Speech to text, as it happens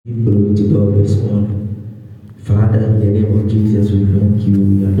Glory to God this morning. Father, in the name of Jesus, we thank you,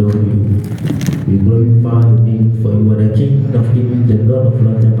 we adore you. We glorify your name, for you are the King of kings, the Lord of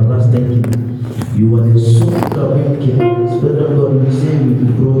lords, everlasting King. You are the soul of King. Spirit of God, we say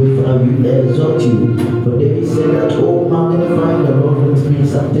we glorify you, exalt you. For David said that, oh, magnify the Lord with me,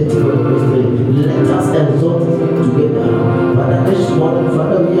 Psalm 30 verse 3. Let us exalt his name together. Father, this morning,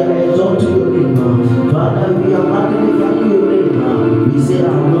 Father, we are exalting your name. Father, we are magnifying your name. We say,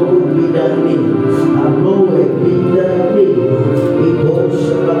 hallowed be thy name. Hallowed be thy name. Iko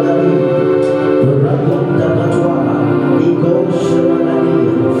Shabagadi. Rakonta Katwa. Iko Shabagadi.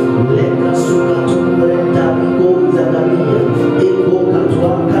 Leka Sukatumbrenta. Iko Zagadia. Iko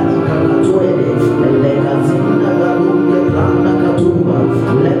Katwa. Kaika Katwede. Leka Zinda Galunde Planda Katumba.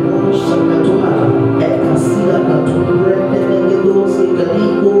 Leko Shakatwa. Eka Sila Katumbrente. Legedosi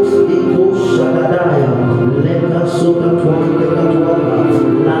Galiko. Iko Shagadaya. Leka Sukatwa.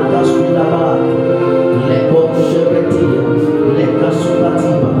 Laka Sudaba, Leko Sheketia, Leka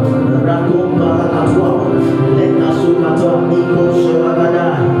Sukatiba, Rakomba Katwa, Leka Sukatwa, Niko Shevagada,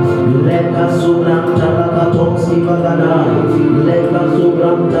 Leka Subranta Lakatonski Vagada, Leka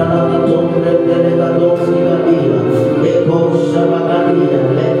Subranta Lakatombre Delegadoski Vadia, Eko Shavagadia,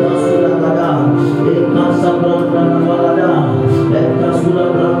 Leka Sulagada, Eka Sabranta Lavagada, Leka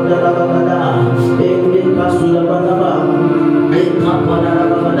Sulabranta Lavagada, Eka Sulabadaba.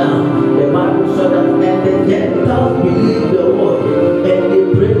 The Bible said that and the Gentiles believe the word and they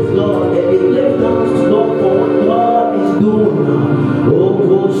praise God and they give thanks to God for what God is doing.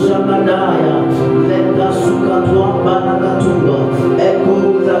 Oh, Shagadaya, Leka Sukatwa Banakatuba, Echo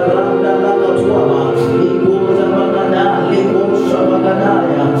Zagranda Lakatuaba, Eko Zabagada, Leko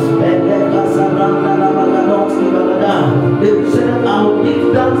Shabagadaya, and Leka Sabranda Lavagadoski Bagada. They said, I will give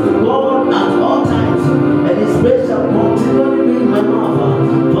thanks to God at all times, and his praise shall continually be in my mouth.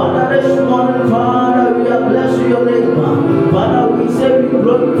 Father, this morning, Father, we are blessing your name. Father, we say we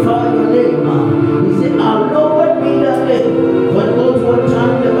glorify your name. We say, hallowed be thy name. When God one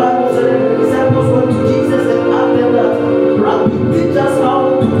time, the Bible said that the disciples went to Jesus and asked them that, Rabbi, teach us how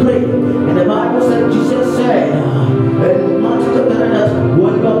to pray. And the Bible said, Jesus said, and Matthew chapter 9, that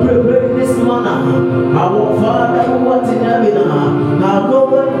when you are praying this manner, our Father who art in heaven,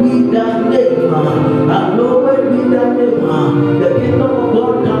 hallowed be thy name. Hallowed be thy name. The kingdom of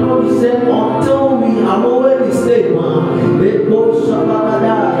God cannot be said until we hallowed his name. Eko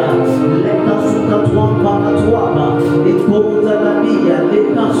Shabagadaya, Leka Sukatwamba Katwaba, Eko Zagadia,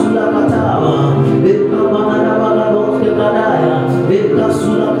 Leka Sulakataba, Eka Bananabagadonske Gadaya, Eka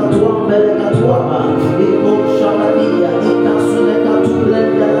Sulakatwamba Lekatwaba, Eko Shagadia, Eka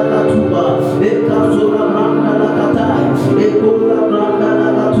Sulekatublenda Lakatuba, Eka Sulabranda Lakataya, Eko Labranda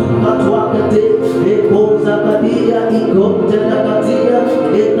Lakatuba Twakete, Eko Zagadia, Eko Telagatia,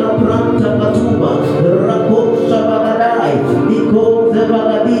 Eka Pranta Katuba, Rako Shabagadai, Iko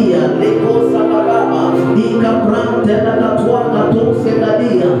Zebagadia, Leko Sabaraba, Ika Pranta Lakatwaka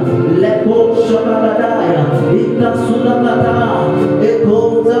Tosegadia, Leko Shabagadaya, Ika Sulakata, Eko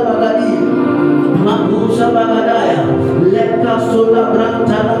Zabagadia, Makusha Bagadaya, Leka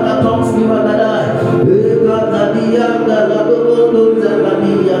Sulabranta Lakatonski Bagadaya, Eka Zadia, Galagodo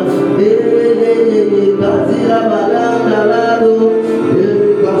Zagadia, Kazira Balanda Lado,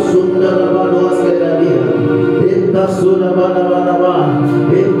 Eka Sunda Badoske Gadia, Eka Sunda Balabalaba,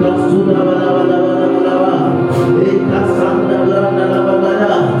 Eka Sunda Balabalabalaba, Eka Sanda Granda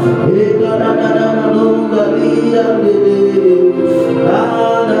Labagada, Eka Dada Lunga Dia,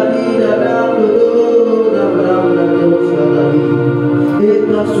 Ada Branda Doska Gadia,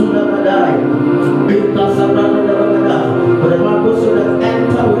 Eka Sunda Badai, Eka Sabranda Labagada. But the Bible said that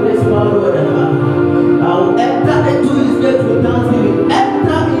enter with this power. I'll enter into his gate with thanksgiving.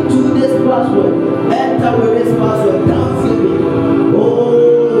 Enter into this password. Enter with this password. Thanksgiving.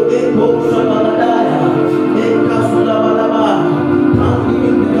 Oh, Eko Shabagadaya. Eka Sulabalaba.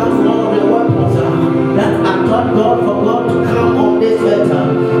 Thanksgiving becomes one of the weapons that attract God for God to come on this earth.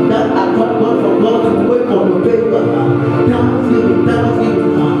 That attract God for God to wake on the paper. Thanksgiving.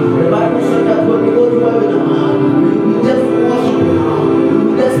 The Bible said that when we go to heaven, we just worship him. We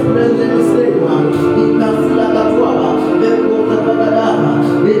just praise his name.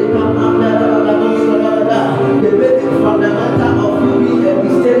 The basic fundamental of living and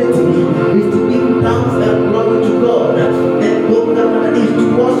Christianity is to give thanks and glory to God. And God is to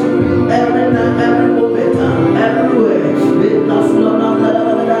worship him every time, every moment, everywhere.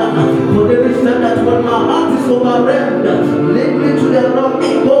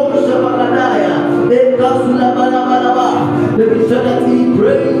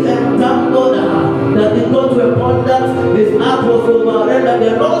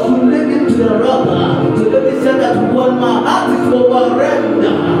 us to live into the rock. So let me say that when my heart is overwhelmed,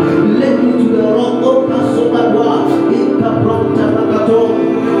 let me to the rock. Oh, Kasogadwa, Ikapronta Nakato,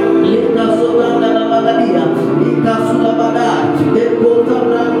 Lika Sobranda Navagadia, Ikasula Badai, Ekota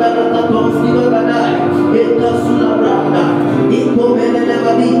Branda Nakatonski Badai, Ekasula Branda, Ikomene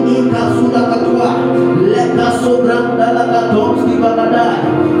Nevadi, Ikasula Katwa, Leka Sobranda Nakatonski Badai,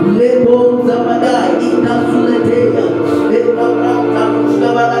 Lebo Zabadai, Ikasuletea, Ekabranda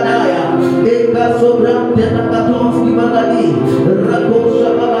Nushkabadaya, Ekasobranda Nakatonski Badadi, Rakosha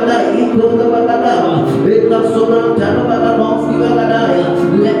Badai, Ikota Badaba, Ekasobranda Nakatonski Badaya,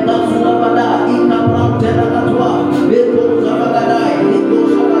 Leka Sulabada, Ikabranda Nakatwa, Ekoza Badai,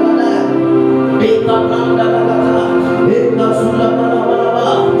 Ekosha Badai, Ekabranda Nakata, Ekasulabada,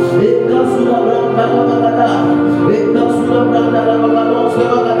 Ekasulabranda Nakata, Ekasulabranda Nakatonski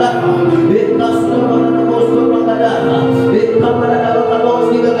Badada, Ekasulabada Nakatwa, Ekabranda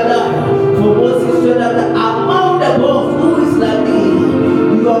Nakatonski. For Moses said that among the bones, who is like thee?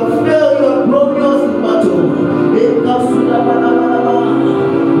 You have failed, you have glorious in battle.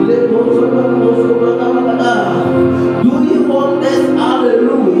 Do you want this?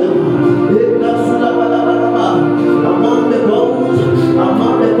 Hallelujah. Among the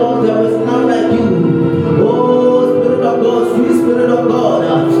bones, there is none like you. Oh, Spirit of God, sweet Spirit of God.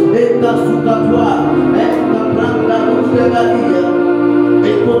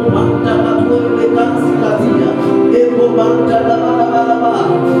 Eko banta katwe bekansi katia, eko banta la balaba,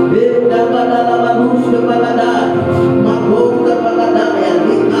 eka balala banushke balada, makonda balada ya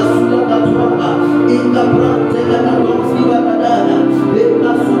eka sula katwanga, eka brante la katonski balada,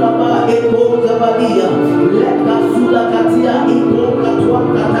 eka sula ba eko zabadia, leka sula katia eko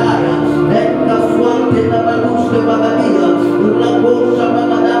katwanga taya, eka swante la banushke baladia, rakosha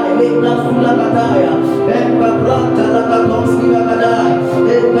balada, eka sula kataya, eka brante la katonski balada.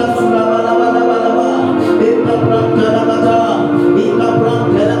 Eka sula bala bala bala ba, eka branta la kata, eka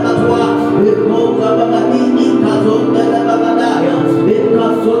branta la katwa, eka zabagadi, eka zonda la bagadaya, eka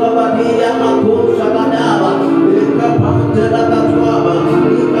sula badia makosha badaba, eka branta la katwa ba,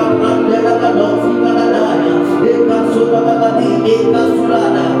 eka branta la kadosi bagadaya, eka sula bagadi, eka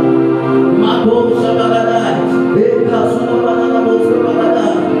sulada, makosha bagadaya, eka sula bala makosha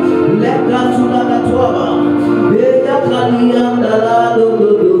bagadaya, leka sula katwa ba, eka kalianda la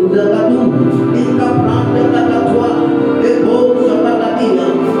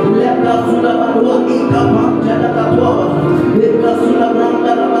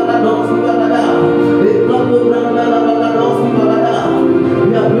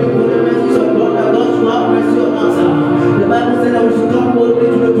the Bible said that we should come boldly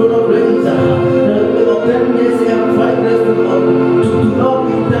to the throne of grace, that we may obtain mercy and find grace to love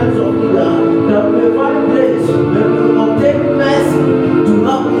in times of need, that we may find grace, that we may obtain mercy to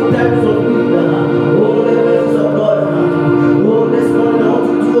love in times of need. Oh, the mercies of God. Oh, this morning I want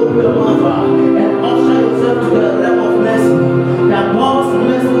you to open your mouth and usher yourself to the realm of mercy. That God's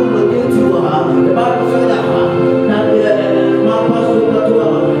mercy will locate you. The Bible says that my pastor got to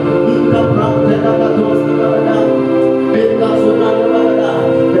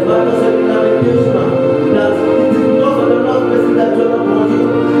the Bible said in Lamentation that it is because of the Lord's mercy that you are upon you,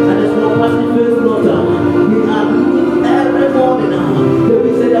 and there's no passing face not. We are looking every morning. We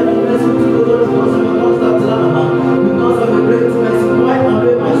say that the mercy to the Lord because of a constant love, because of a great mercy, wipe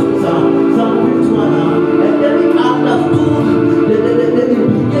away my sins. Psalm 51. And then we understood the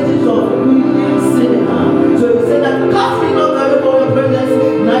implications of sin. So he said that cast me not away from your presence,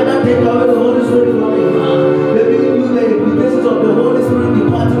 neither take away the Holy Spirit from you. Maybe you knew the implications of the Holy Spirit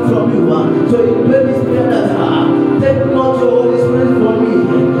departing from you. So you pray this prayer that take not your Holy Spirit from me,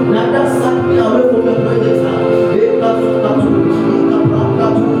 neither sack me away from your presence. Eka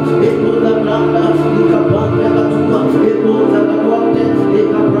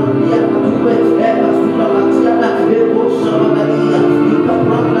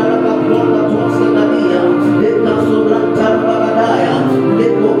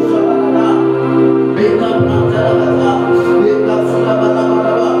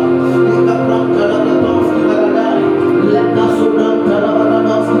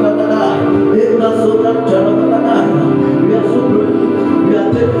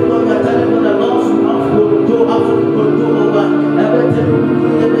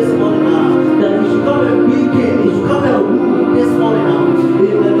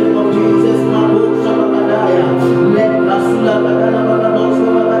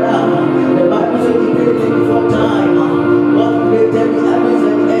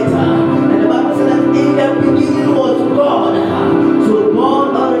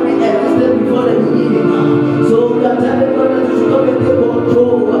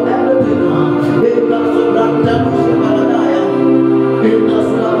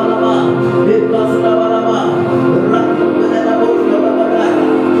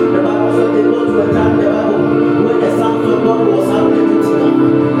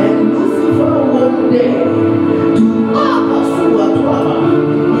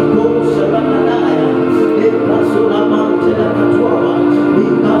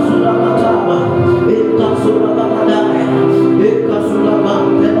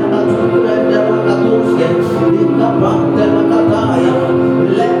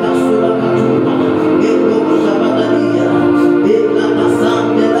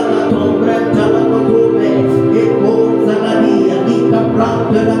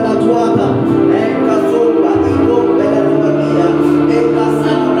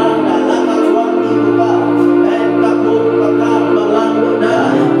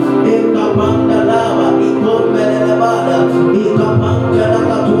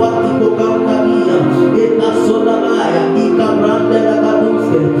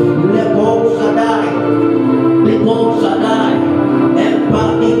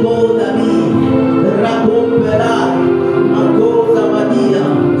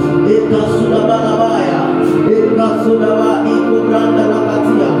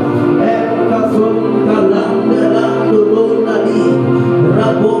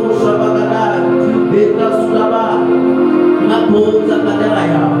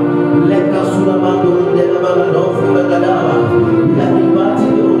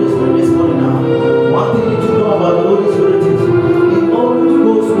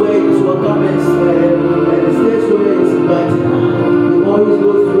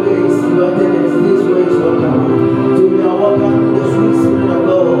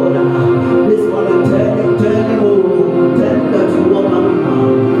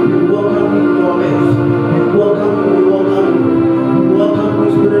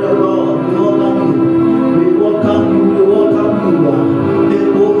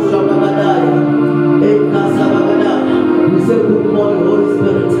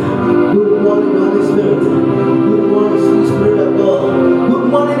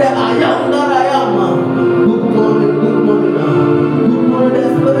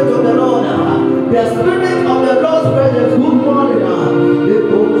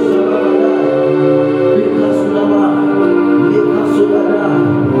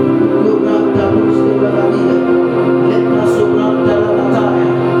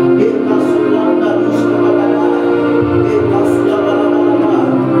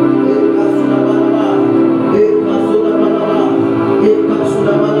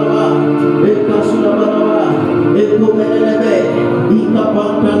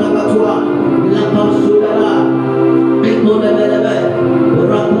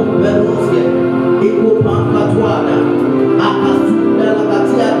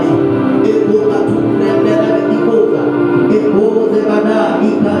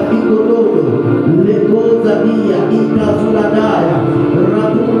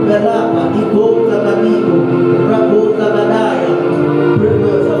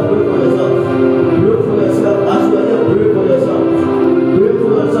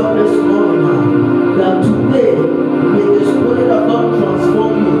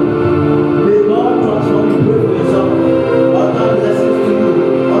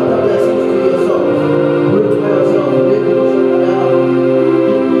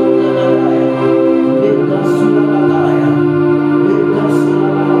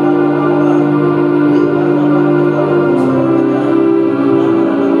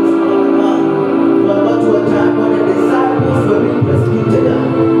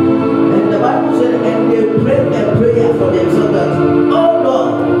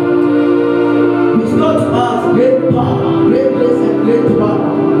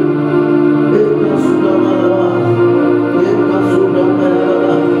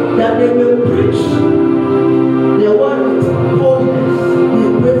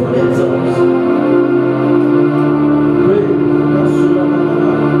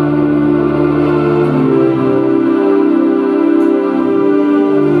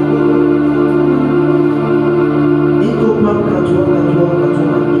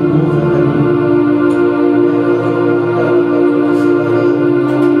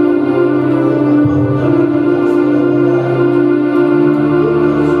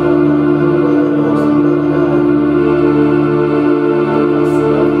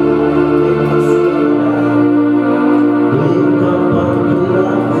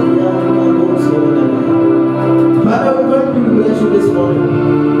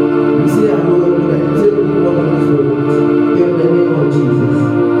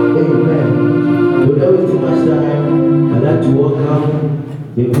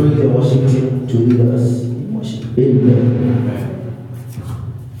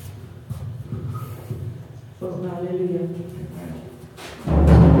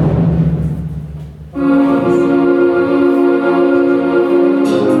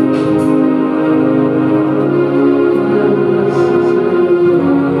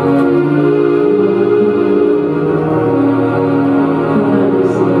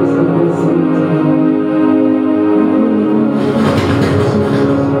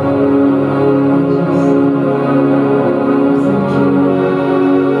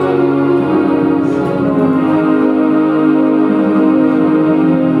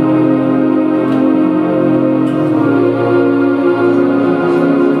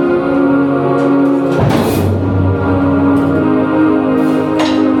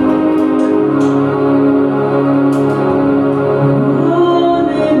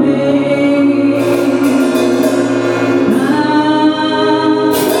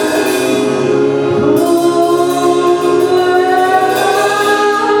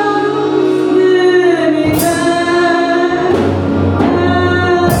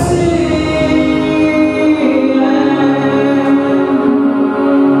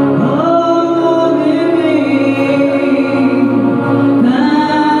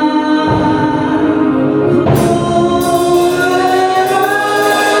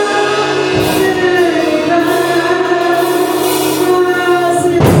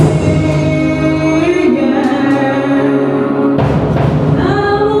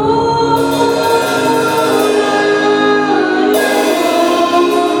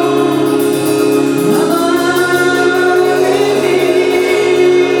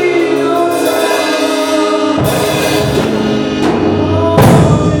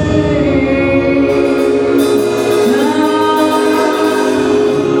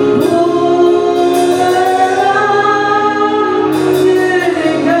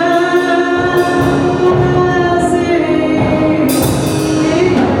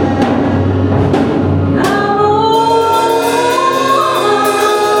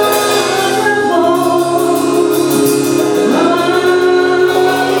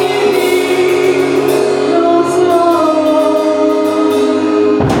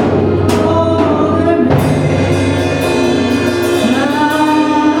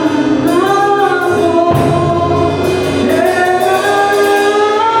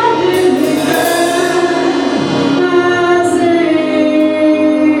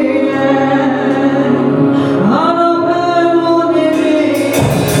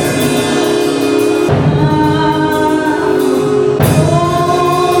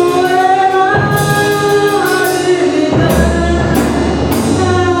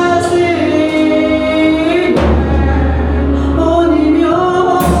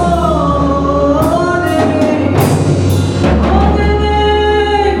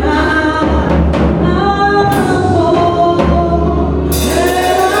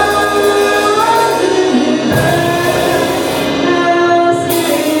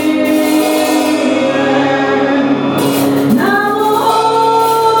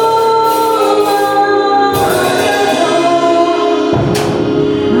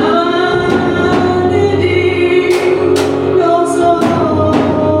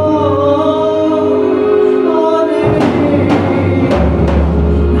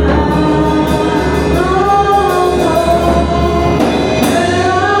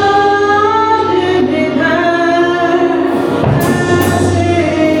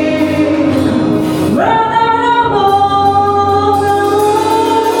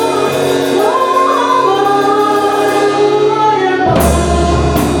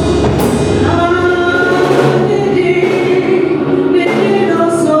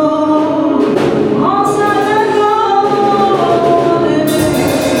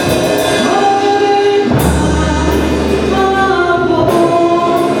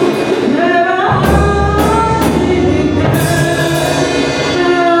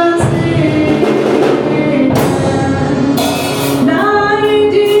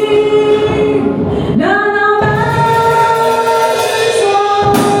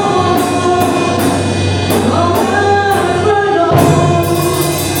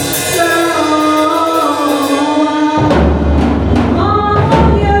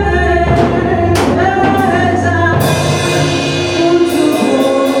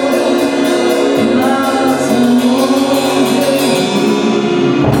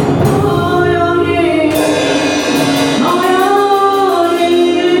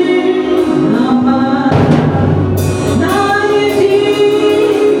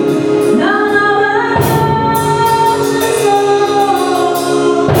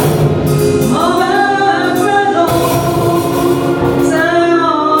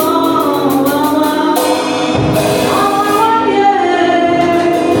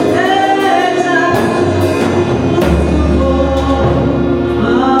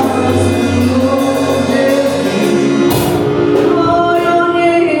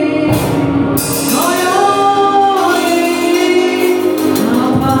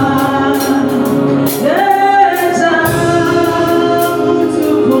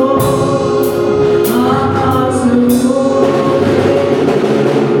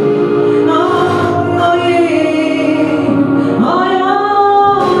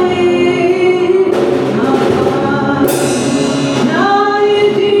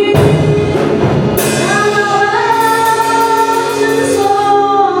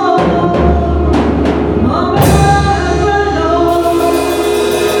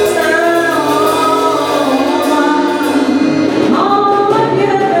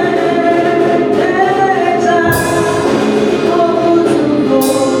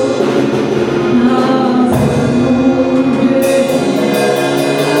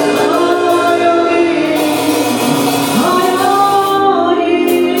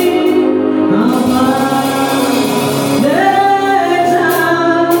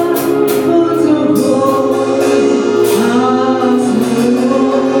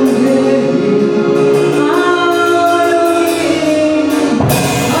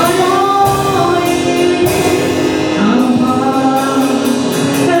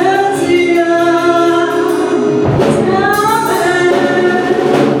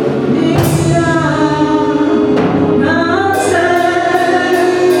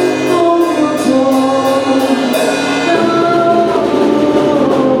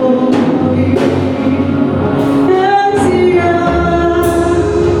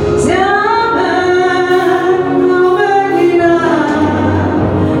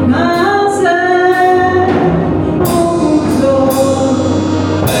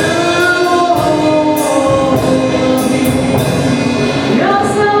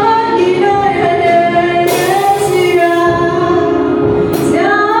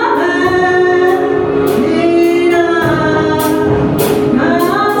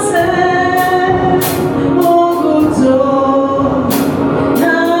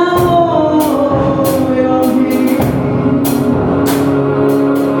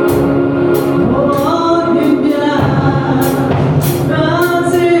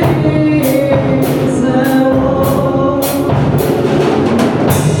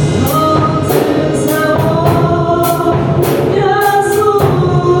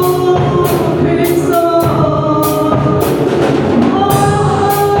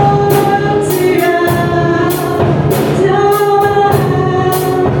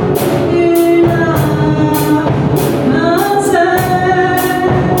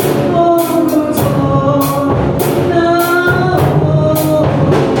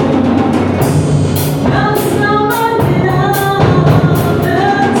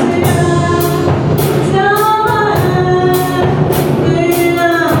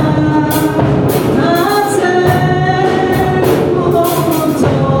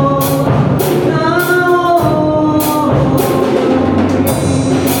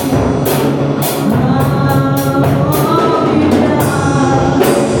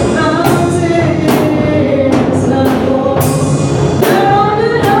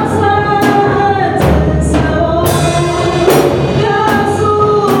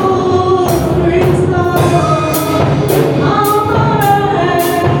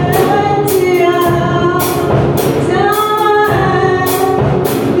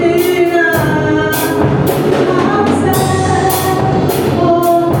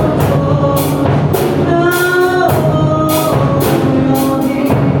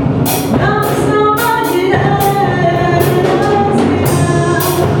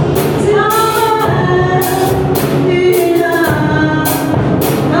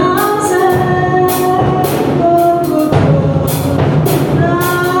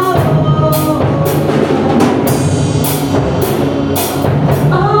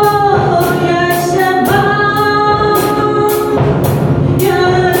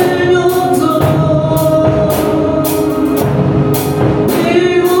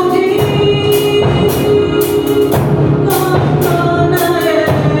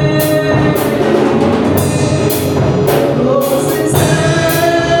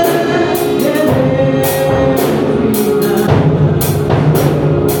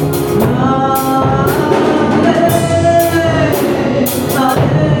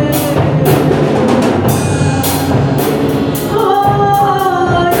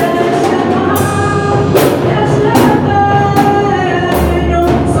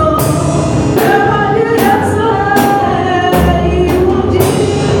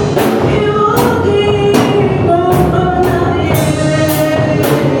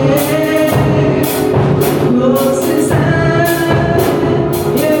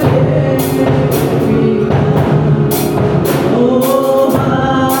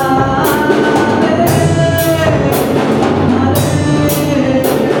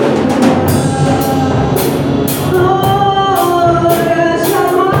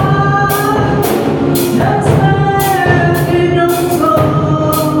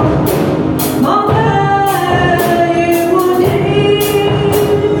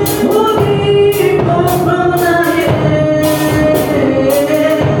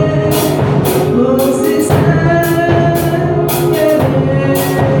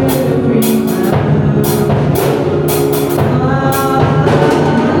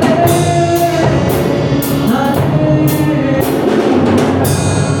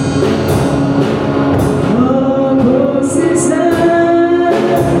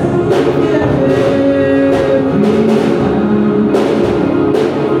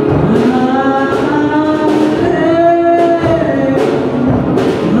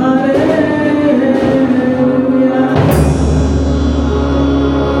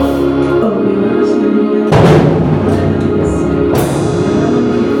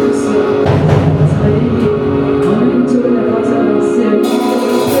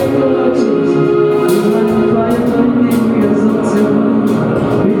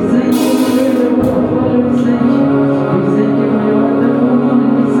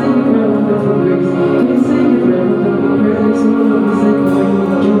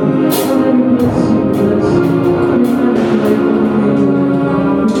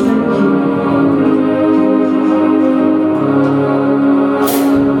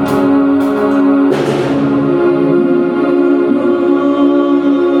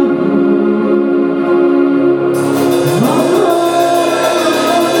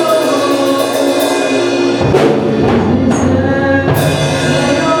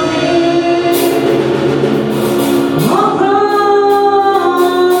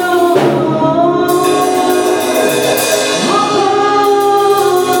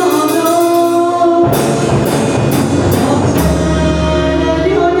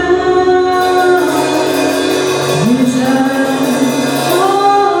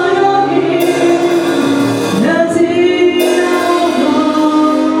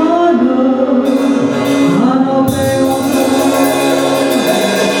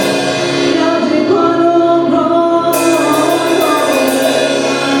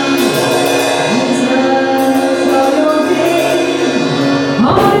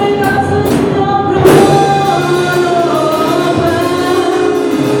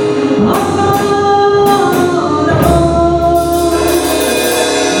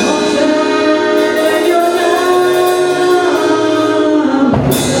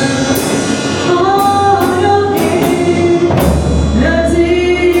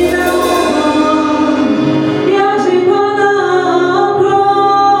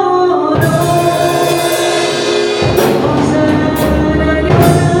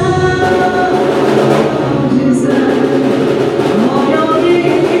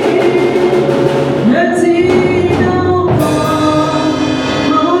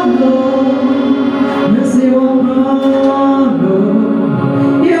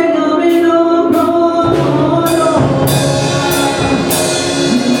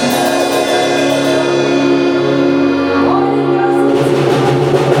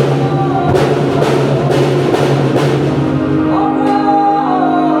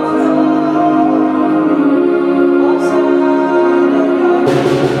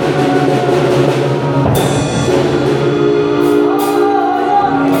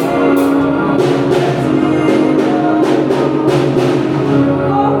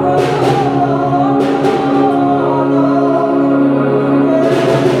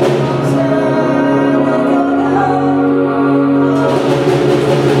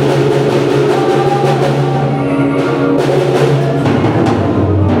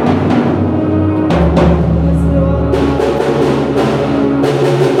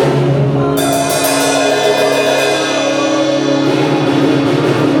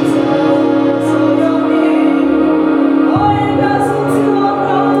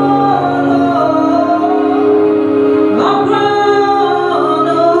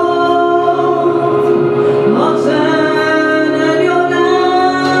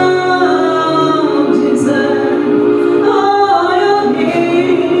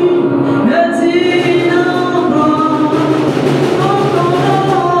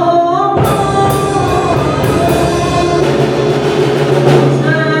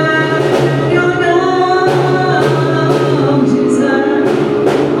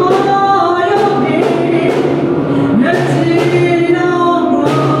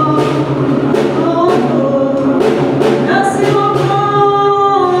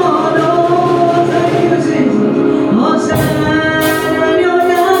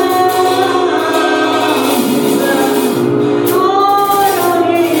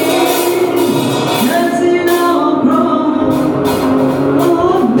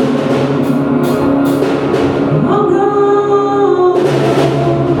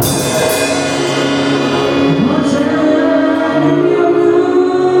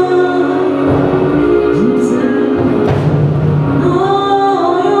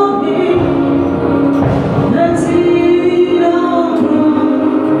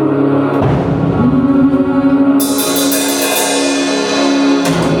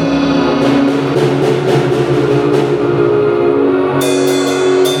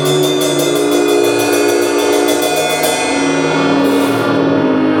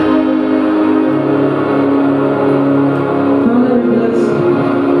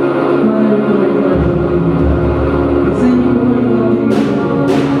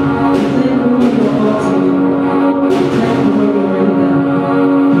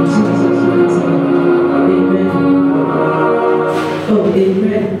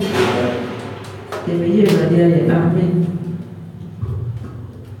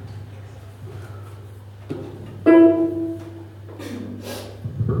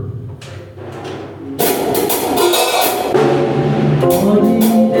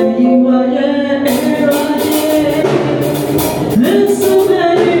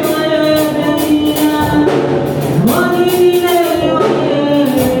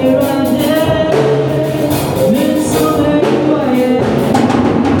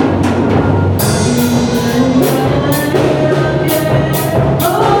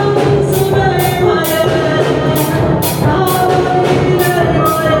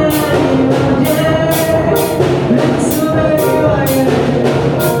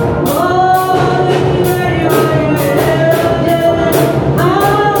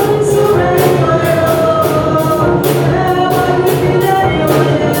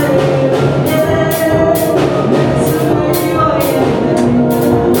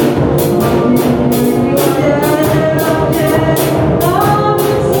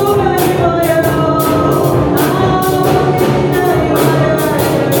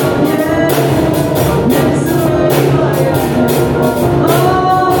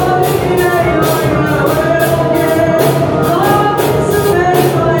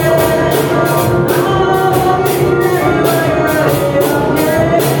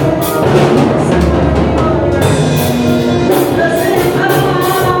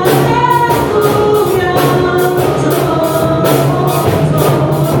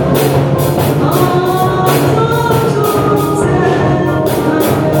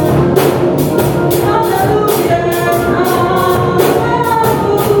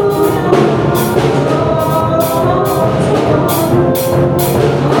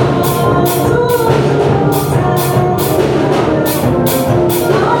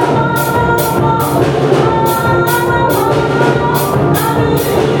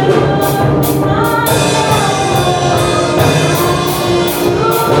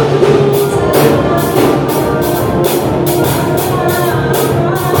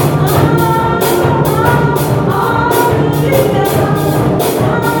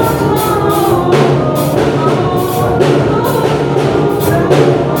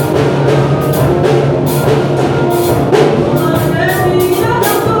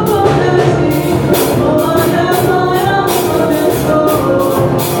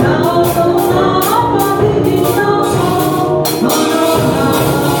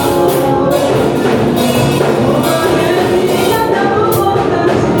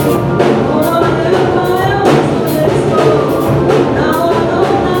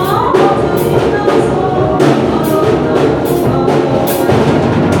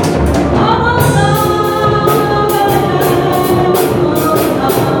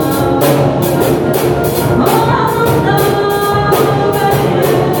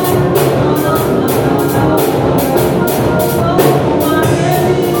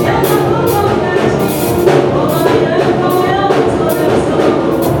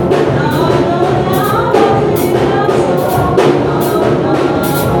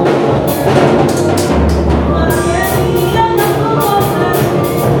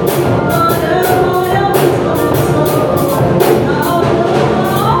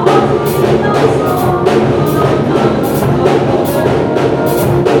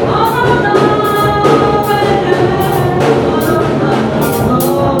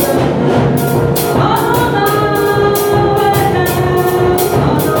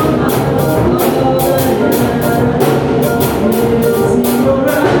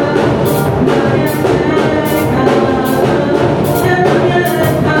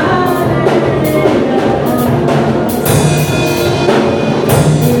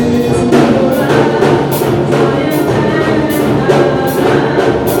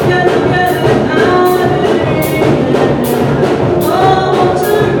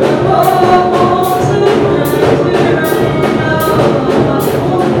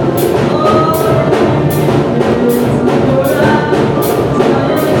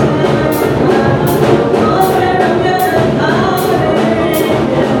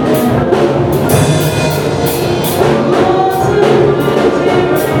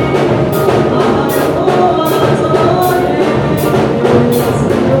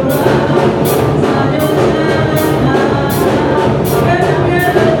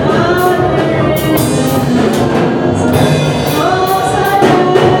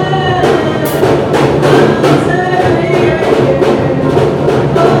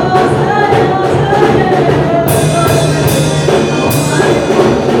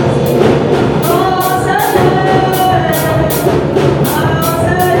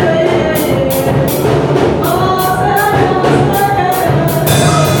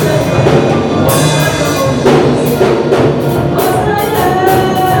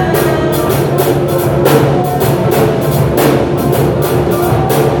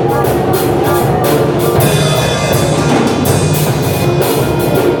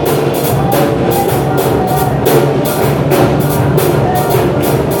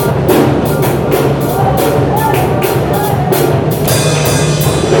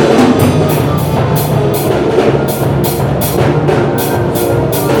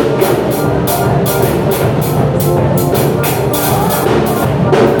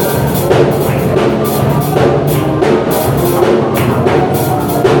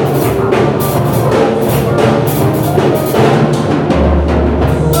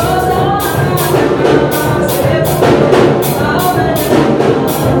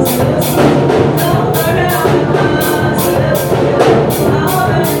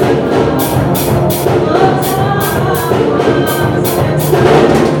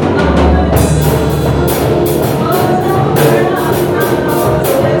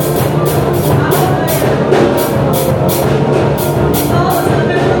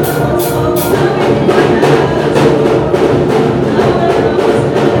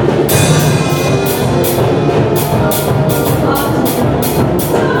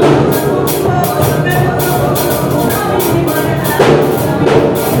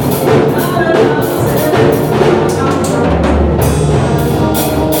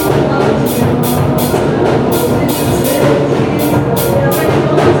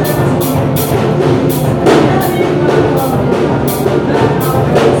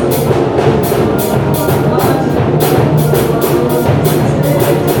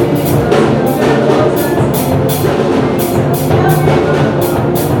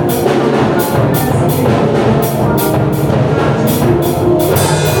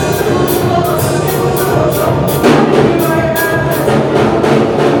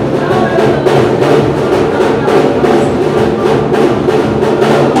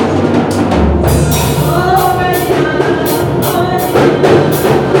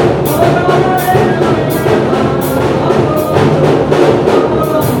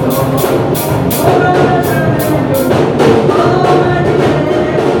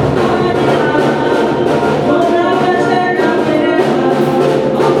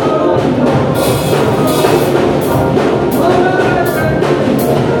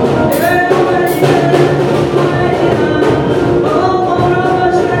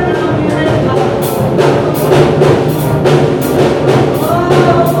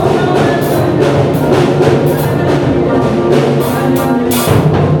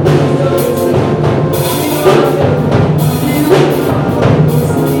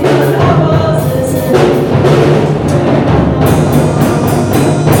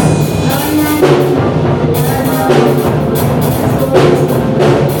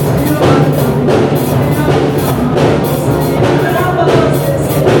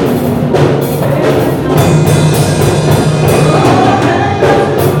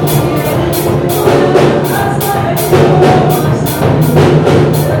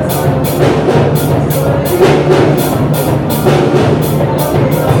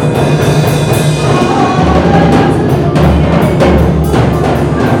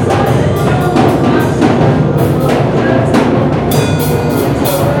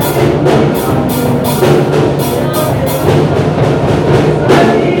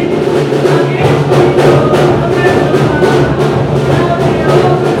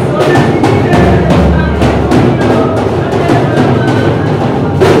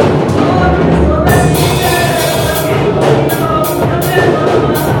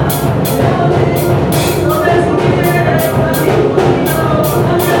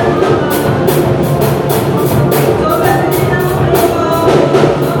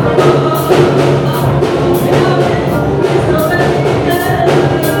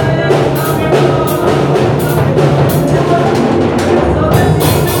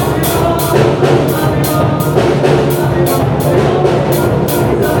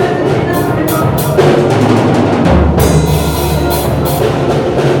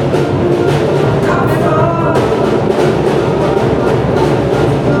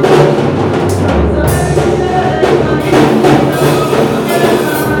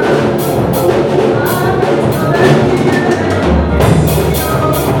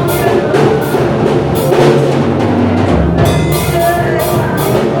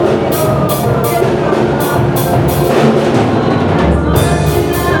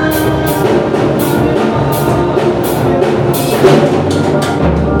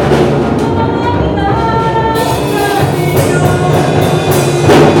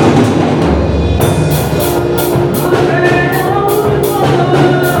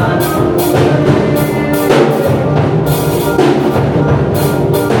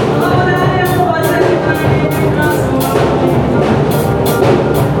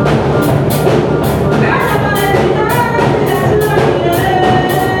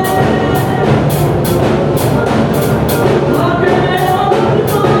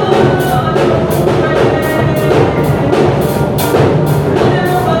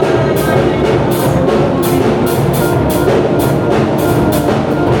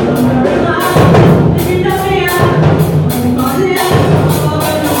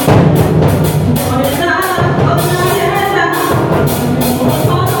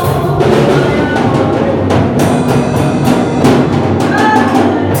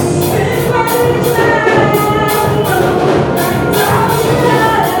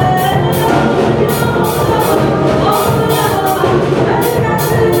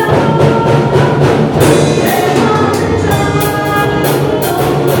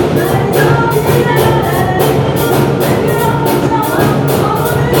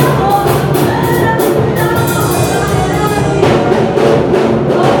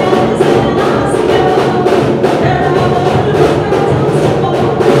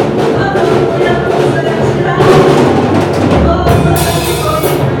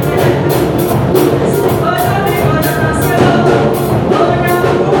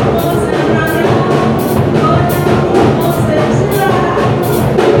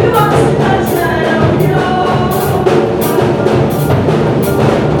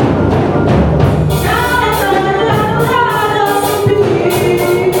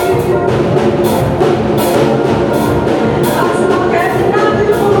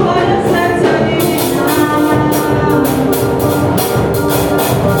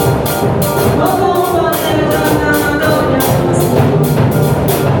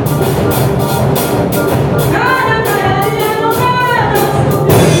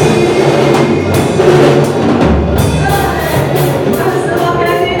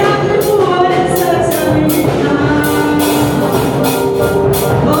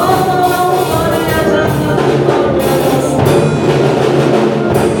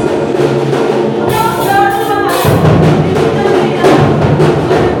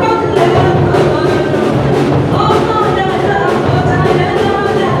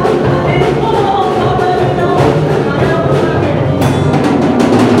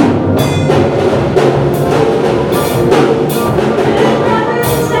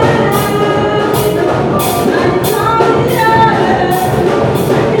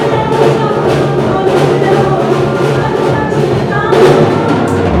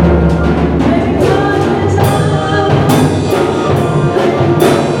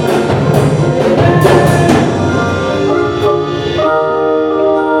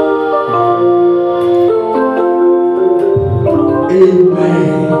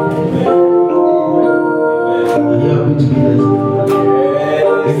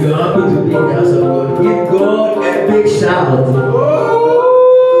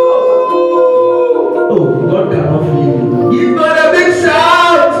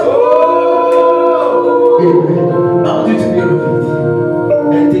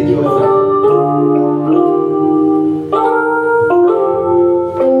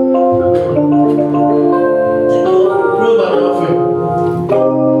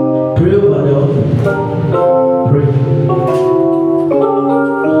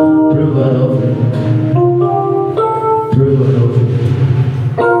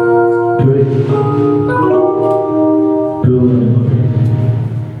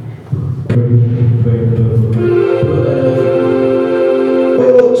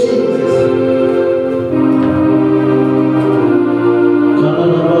Oh, Jesus.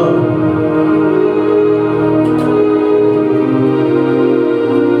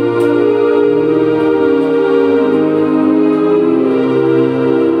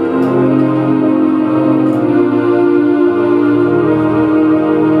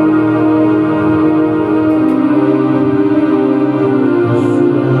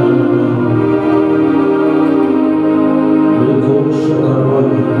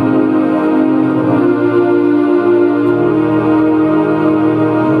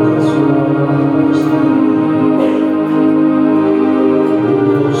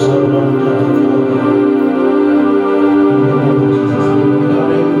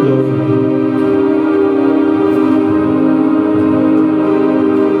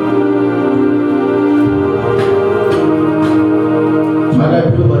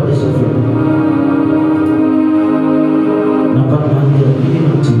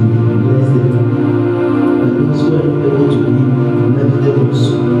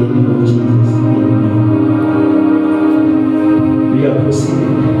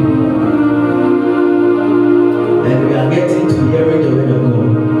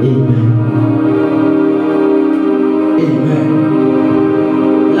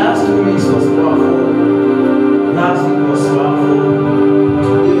 Last week was powerful.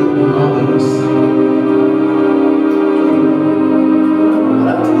 Today will be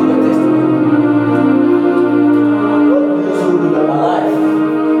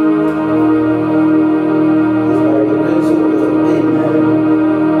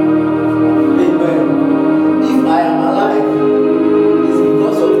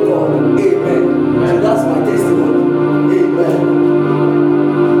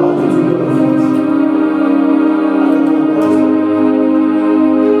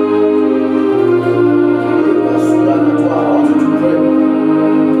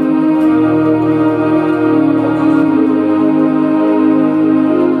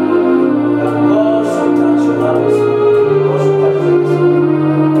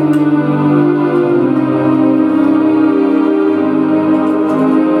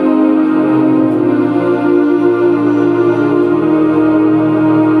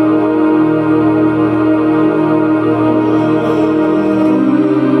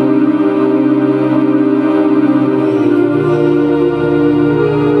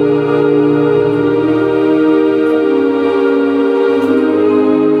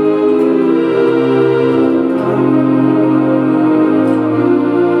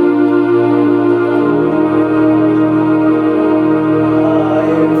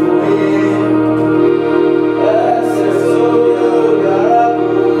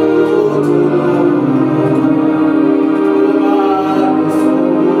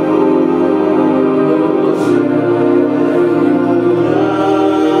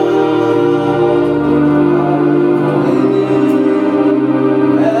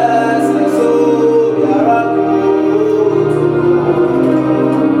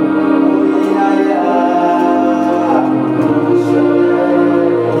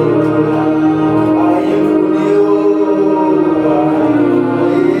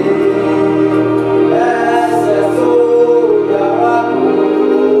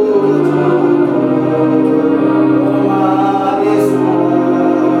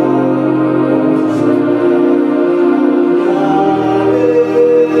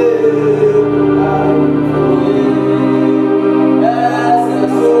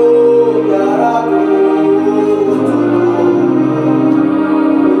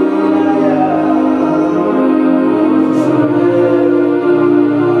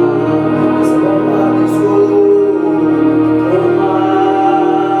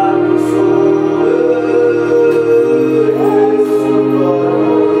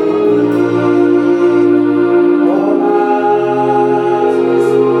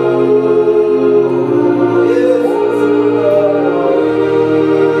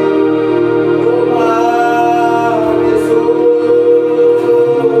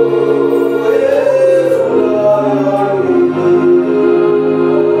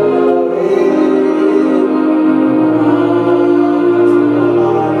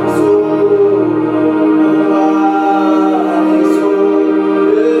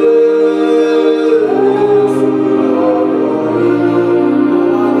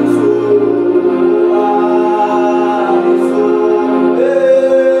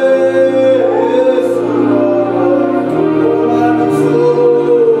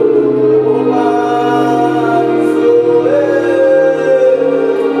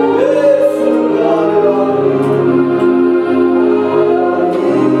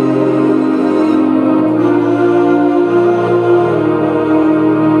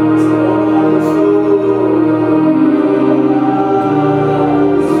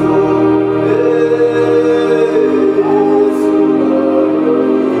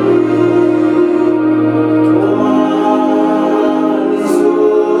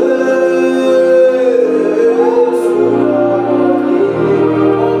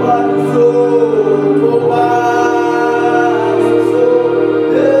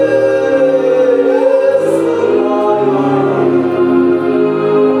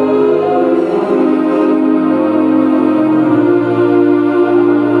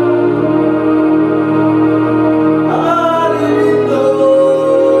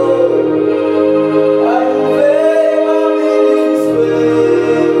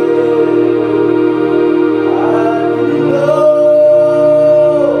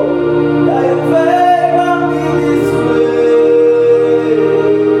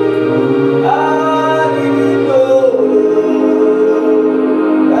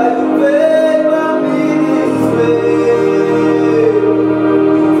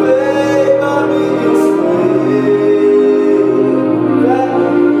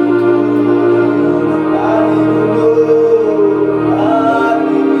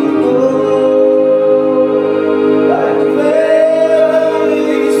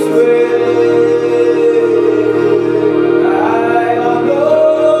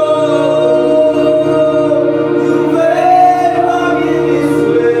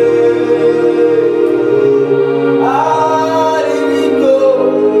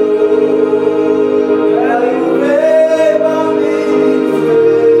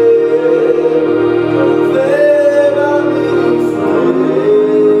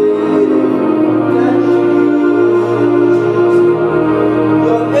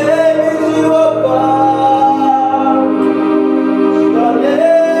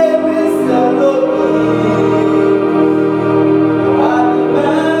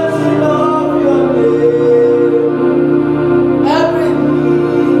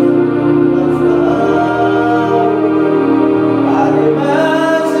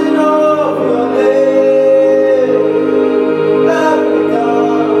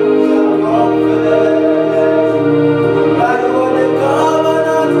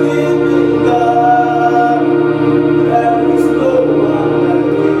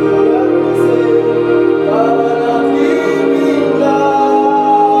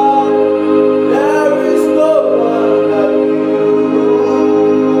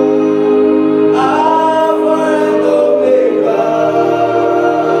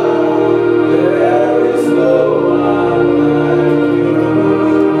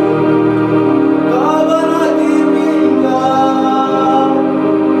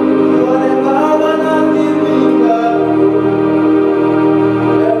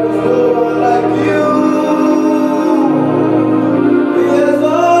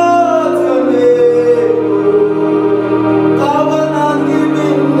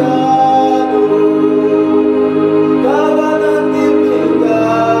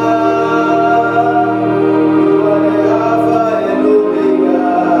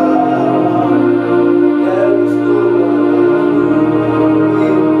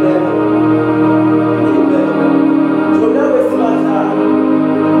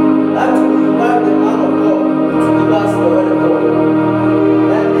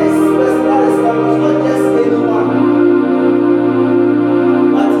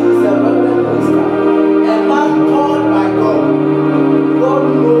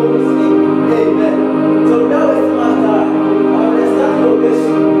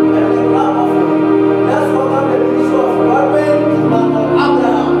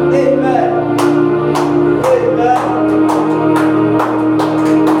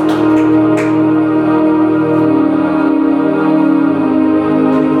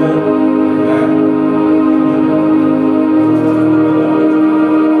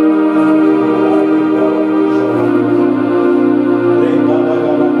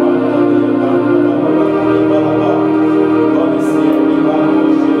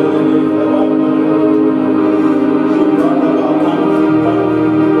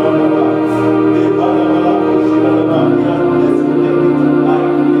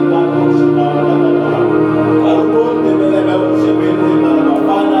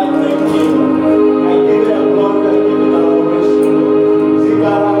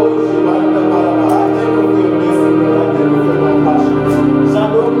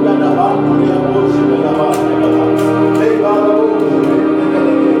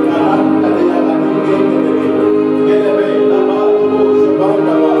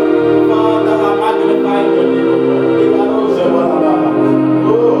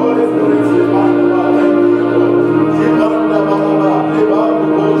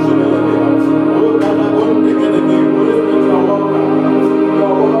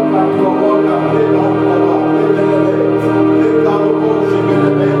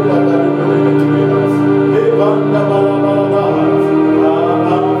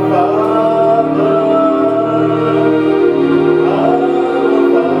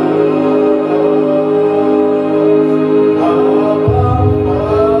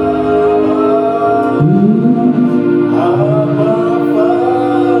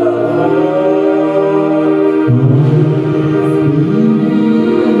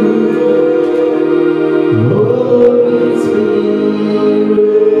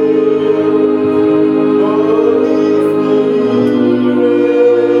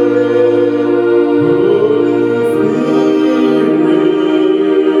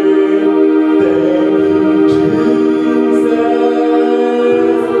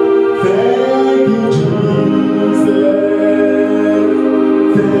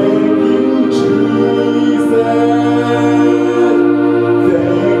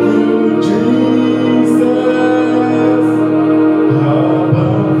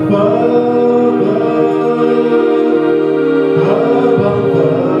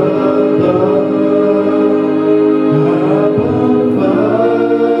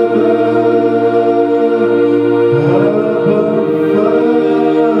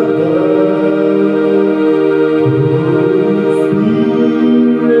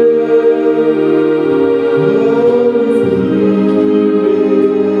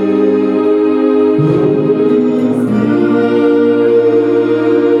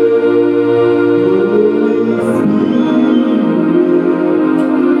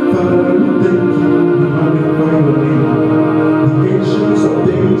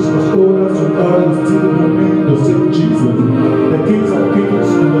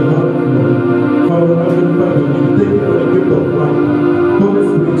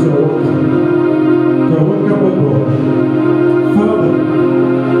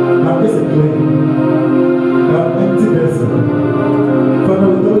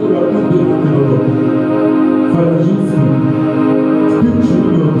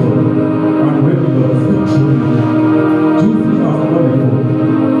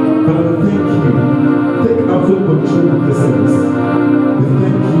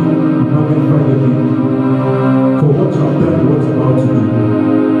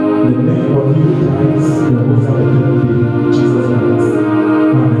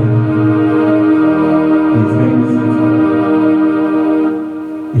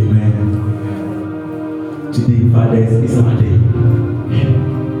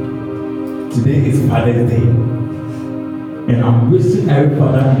Father's Day. And I'm wishing every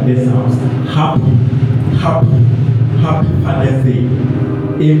father in this house happy Father's Day.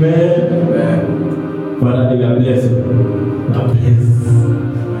 Amen. Father, you are blessed. You are blessed.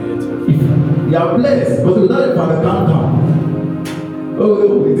 You are blessed because without a father can't come.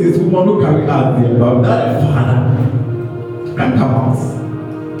 Oh, it is woman who carry out there, but without a father can't come out.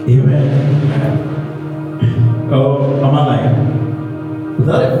 Amen. Oh, am I lying?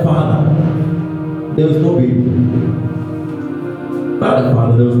 Without a father, there is no baby. Without a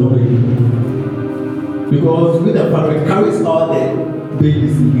father, there is no baby. Because with the father, it carries all the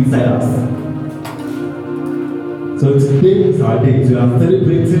babies inside us. So today is our day. So we are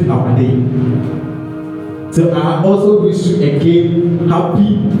celebrating our day. So I also wish you again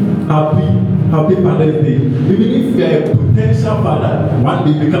happy Father's Day. Even if you are a potential father, one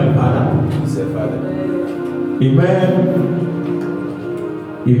day become a father. He's a father. Amen.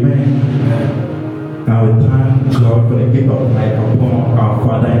 I will thank God for the gift of life upon our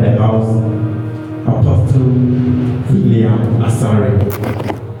father in the house, Apostle William Asare,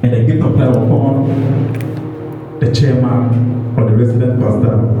 and the gift of life upon the chairman or the resident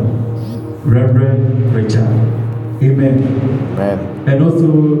pastor, Reverend Richard. Amen. And also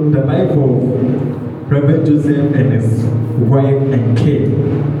the life of Reverend Joseph and his wife and kid.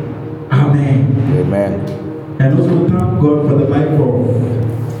 Amen. And also thank God for the life of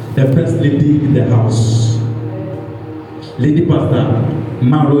the first lady in the house, Lady Pastor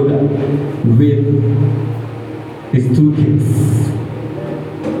Maroda, with his 2 kids.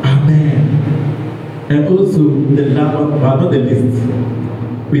 Amen. And also the last but not the least,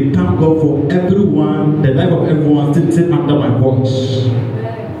 we thank God for everyone, the life of everyone sitting under my watch.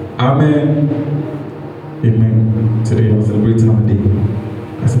 Amen. Today we are celebrating our day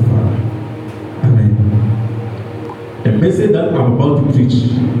as a father. Amen. The message that I'm about to preach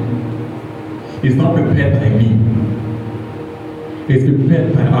is not prepared by me. It's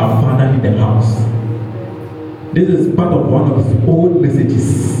prepared by our Father in the house. This is part of one of his old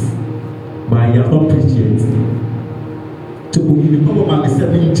messages, but he has not preached yet. To be the power man is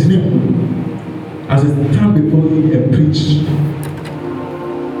serving him as he stand before you and preach.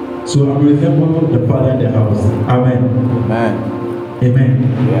 So I'm resembling the Father in the house. Amen.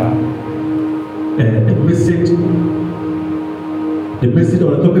 Yeah. The message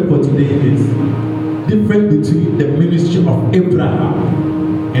or the topic for today is difference between the ministry of Abraham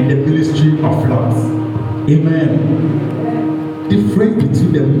and the ministry of Lot. Amen. Difference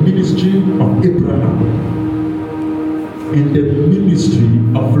between the ministry of Abraham and the ministry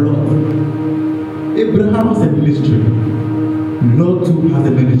of Lot. Abraham has a ministry. Lot too has a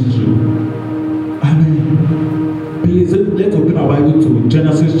ministry. Amen. Please let's open our Bible to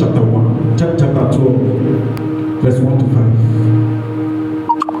Genesis chapter 1, chapter 12, verse 1 to 5.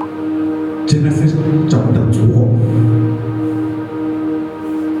 Genesis chapter 12,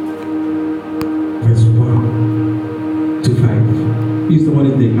 verse 1 to 5. If somebody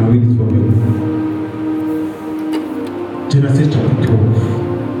they can read it for me. Genesis chapter 12,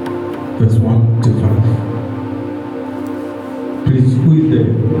 verse 1 to 5. Please, who is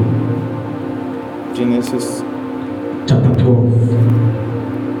there? Genesis chapter 12.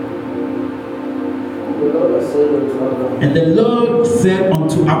 And the Lord said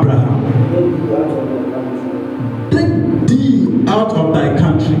unto Abraham, take thee out of thy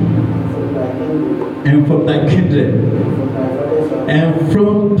country, and from thy kindred, and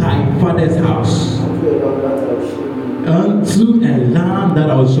from thy father's house, unto a land that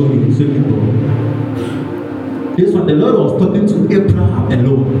I will show you. This one, the Lord was talking to Abraham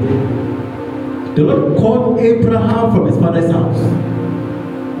alone. The Lord called Abraham from his father's house.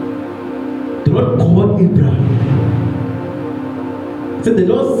 The Lord called Abraham. So the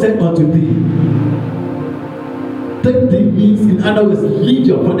Lord said unto thee, take thee means, in other words, leave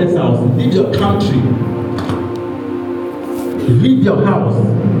your father's house, leave your country, leave your house,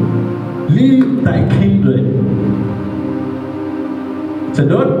 leave thy kindred. So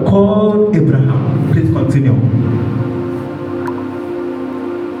the Lord called Abraham. Please continue.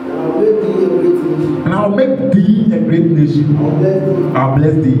 And I'll make thee a great nation. I'll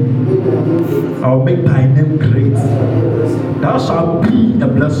bless thee. I'll make thy name great. Thou shalt be a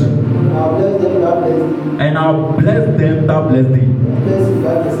blessing. And I'll bless them that bless thee.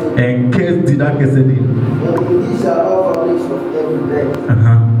 And curse thee that curse thee.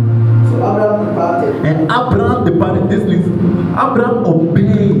 So Abraham departed. And Abraham departed. This means Abraham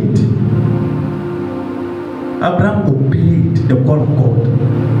obeyed. Abraham obeyed the call of God.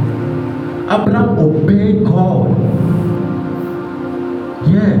 Abraham obeyed God.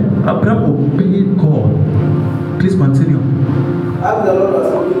 Yeah, Abraham obeyed God. Please continue. As the Lord was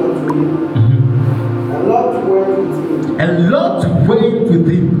speaking unto him, went with him. And Lot went with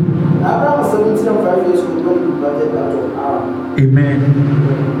him. Abraham was 70 and 5 years old when he departed out of Haran. Amen.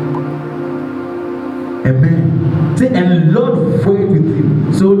 Amen. Say, and Lot went with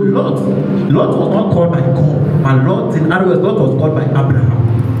him. So Lot was not called by God, but Lot, in other words, Lot was called by Abraham.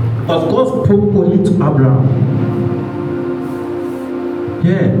 Because God spoke only to Abraham.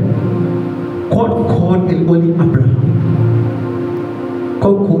 Yeah. God called only Abraham.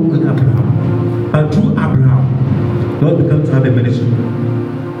 God called only Abraham. And through Abraham, Lord began to have a ministry.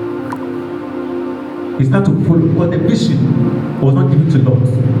 He started to follow, because the vision was not given to Lot.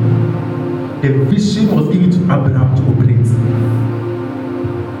 The vision was given to Abraham to operate.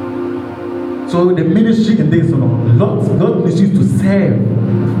 So the ministry in this, Lord's ministry is to serve,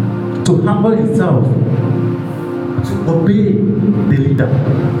 to humble himself, to obey the leader.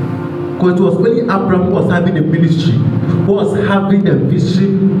 Because it was only Abraham who was having the ministry, who was having the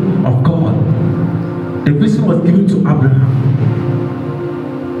vision of God. The vision was given to Abraham.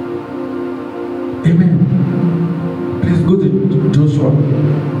 Amen. Please go to Joshua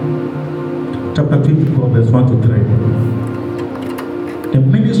chapter 24, verse 1 to 3. The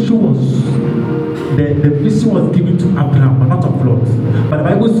ministry was, the vision was given to Abraham, but not of Lot. But the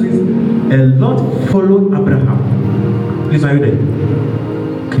Bible says, Lot followed Abraham. Please, are you there?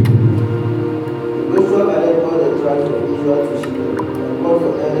 Okay. Joshua gathered all the tribes of Israel to Shittim, and called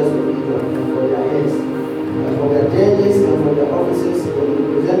for elders of Israel, and for their heads, and for their judges, and for their officers, and they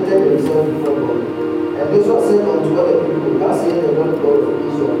presented themselves before God. And Joshua said unto all the people, Thus saith the Lord God of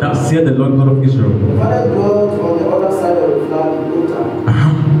Israel. Thus saith the Lord God of Israel. The father dwelt on the other side of the flood in Dothan.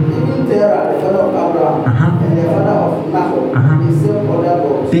 Even Terah, the father of Abraham, and the father of Nahor, they served other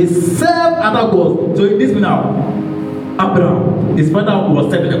gods. They served other gods. So in this now, Abraham, his father was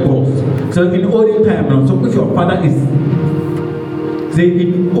serving a god. So in olden times, so if your father is, say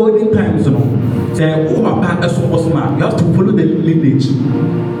in olden times, say you have to follow the lineage.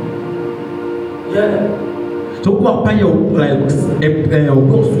 Yeah. So you have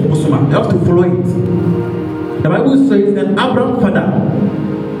to follow it. The Bible says that Abraham's father,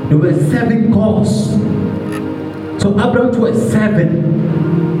 they were serving gods. So Abraham was serving.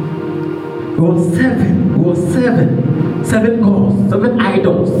 He was seven gods, 7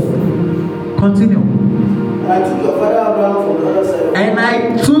 idols. Continue. And I took your father Abraham from the other side. And I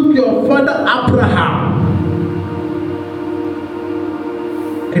took your father Abraham.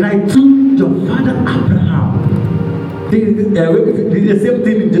 And I took your father Abraham. The same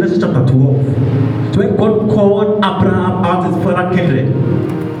thing in Genesis chapter 12. So when God called Abraham out his father's kindred,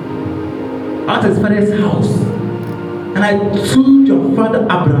 out his father's house, and I took your father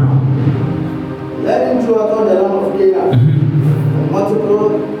Abraham. Let him throughout all the land of Canaan, and multiply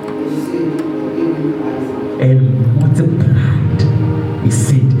his seed, and give him Isaac. And multiplied his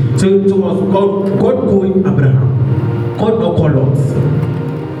seed. So it was God calling Abraham. God not called Lot.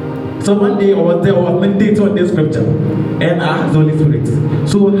 So one day I was meditating on this scripture, and I asked the Holy Spirit,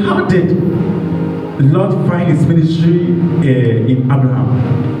 so how did Lot find his ministry in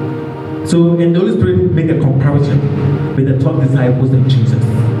Abraham? So and the Holy Spirit make a comparison with the 12 disciples and Jesus.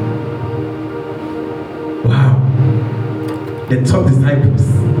 Wow. The 12 disciples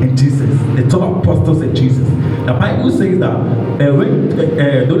and Jesus, the 12 apostles and Jesus. The Bible says that when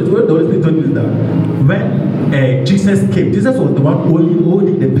the Holy Spirit told me that when Jesus came, Jesus was the one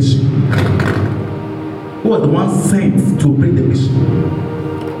holding the vision. Who was the one sent to bring the vision.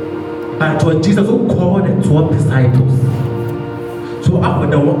 But it was Jesus who called the 12 disciples. So after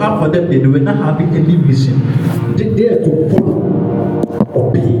them, they were not having any vision. They had to follow,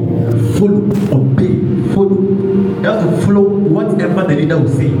 obey, follow, obey, follow. They have to follow whatever the leader will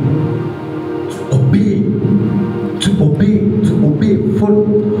say. To obey, follow,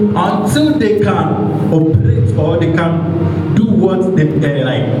 until they can operate or they can do what they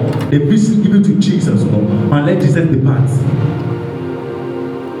like. The vision given to Jesus, and let Jesus depart.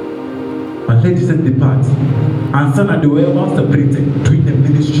 And let Jesus depart. And so that they were all separated doing the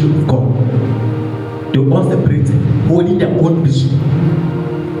ministry of God. They were all separated, holding their own vision,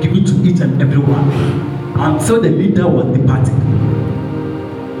 given to each and every one, until the leader was departing.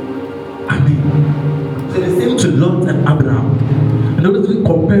 Amen. So the same to Lot and Abraham. And those we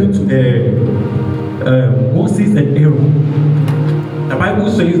compare to Moses and Aaron. The Bible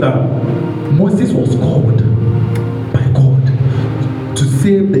says that Moses was called by God to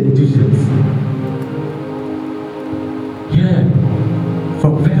save the Egyptians. Yeah,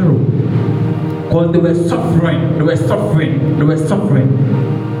 from Pharaoh. Because they were suffering. The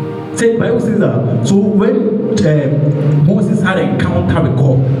Bible says that. So when Moses had an encounter with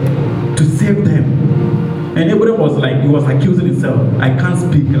God to save them, and everyone was like, he was accusing himself. I can't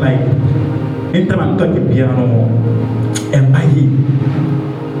speak. Like, anytime I'm talking piano, empire.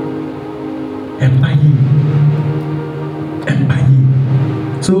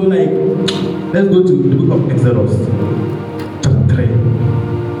 So like, let's go to the book of Exodus, chapter 3.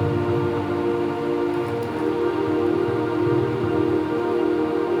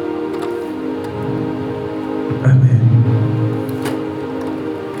 Amen.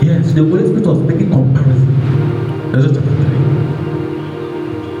 Yes, the Holy Spirit was making comparison. Exodus chapter 3.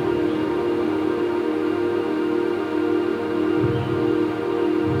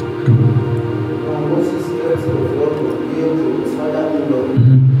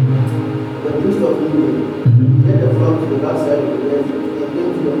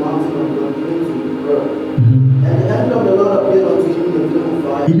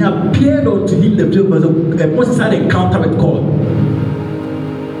 He appeared unto him the flame of fire. Moses had an encounter with God.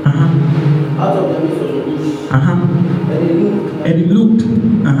 Out of the midst of the bush. And he looked. The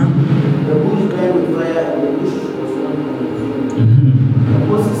bush burned with fire and the bush was not consumed.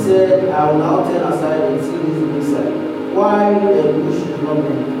 Moses said, I will now turn aside and see this inside. Why the bush is not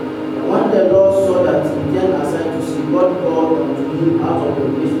burned? And when the Lord saw that he turned aside to see, God called unto him out of the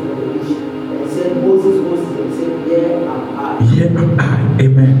midst of the bush. And he said, Moses, Moses, and he said, Here am I. Here am I.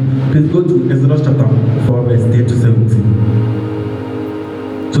 Amen. Please go to Exodus chapter 4, verse 10 to 17.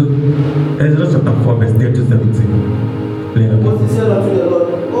 So, Exodus chapter 4, verse 10 to 17. Moses said unto the Lord,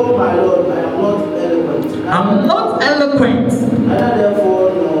 Oh my Lord, I am not eloquent. I'm not eloquent. Neither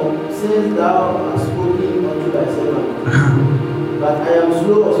therefore, no, since thou hast spoken unto thy servant. But I am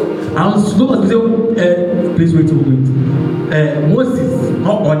slow of speech. I'm slow of speech. Please wait. Moses,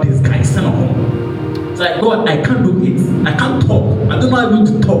 not all these guys, son of him. It's like, God, I can't do it. I can't talk. I don't know how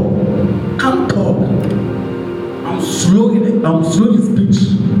to talk. Can't talk. I'm slow in speech.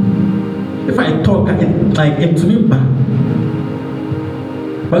 If I talk, I can like into me back.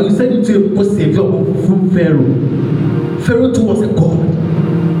 But you said it to a savior from Pharaoh. Pharaoh too was a god.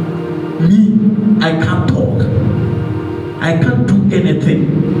 Me, I can't talk. I can't do anything.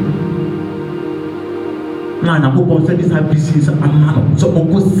 Now, I'm going to say this. I'm busy. I'm man. So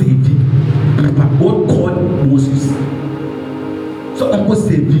I'm going to save you. God called Moses. So I'm going to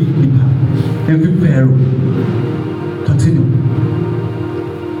save you. Every Pharaoh. Continue.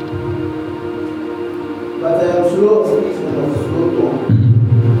 But I am slow of speech and of slow tongue.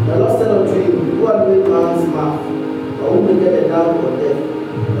 The Lord said unto him, Who hath made man's mouth? Or who maketh the dumb or deaf,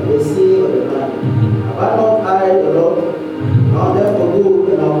 or the sea or the land? Have I not I the Lord? Now therefore go,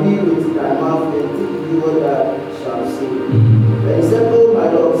 and I'll be with thy mouth, and teach thee what thou shalt say. Then he said, Oh my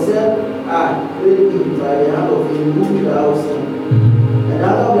Lord, said I, pray thee by the hand of him whom thou sent. And the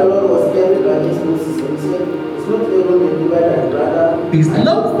hand of the Lord was carried by his Moses, and he said, It's not Aaron the Levite thy brother. It's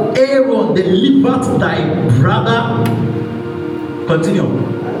not Aaron the Levite thy brother. Continue.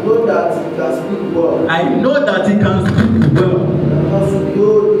 I know that he can speak well. I know that he can speak well. And also,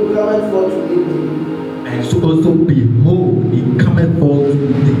 behold, he cometh forth to meet thee. And so also, behold, he cometh forth to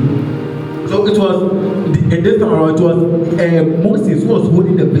meet thee. So it was, in this time around, it was Moses who was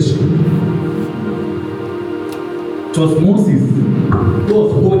holding the vision. It was Moses who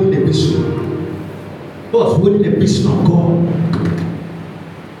was holding the vision. Who was holding the vision of God.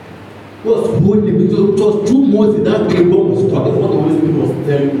 Who was holding the vision. It was through Moses that Aaron was talking. What the Holy Spirit was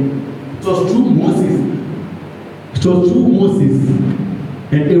telling me. It was through Moses. It was through Moses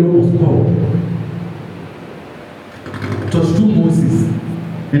and Aaron was called. It was through Moses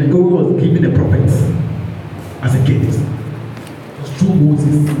and Aaron was given the prophets as a gift. It was through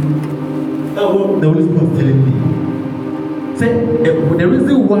Moses. That's what the Holy Spirit was telling me. Say, the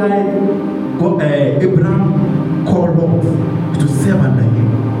reason why Abraham called Lot to serve under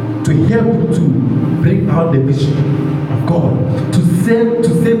him, to help him to bring out the vision of God, to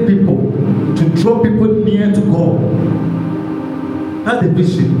save people, to draw people near to God. That's the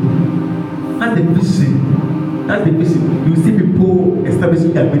vision. That's the vision. That's the vision. You see people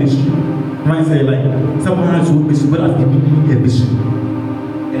establishing their ministry. When I say like someone has a vision, but has given me a vision,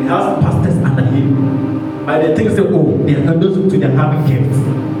 and has pastors under him. But the things say, oh, they are those who they are having gifts.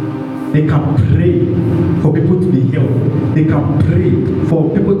 They can pray for people to be healed. They can pray for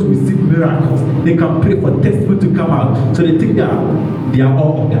people to receive miracles. They can pray for testimony to come out. So they think they are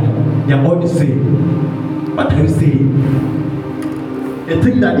all of that. They are all the same. What are you saying? They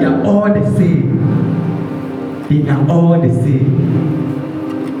think that they are all the same. They are all the same.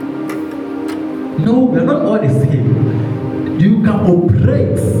 No, we are not all the same. You can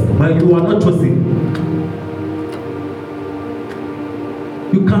operate, but you are not chosen.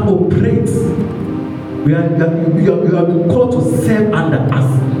 You can operate. You have been called to serve under us,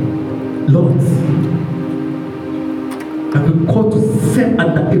 Lord. You have been called to serve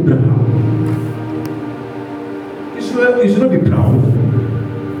under Abraham. you should not be proud.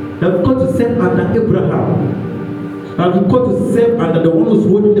 You have got to serve under Abraham. You have got to serve under the one who's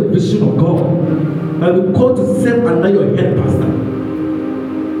holding the vision of God. You have got to serve under your head pastor.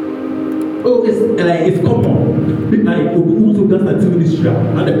 Oh, it's common. Like who does that ministry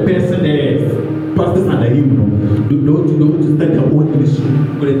and the person is pastors under him, you know, don't to start their own ministry.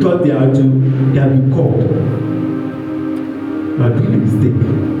 But they thought they have been called. You are doing a mistake.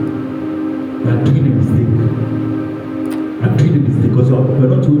 You are doing a mistake. You are doing a mistake because you are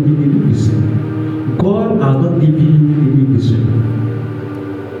not holding any vision. God has not given you any vision.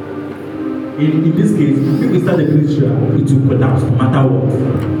 In this case, if we start the ministry, it will collapse no matter what.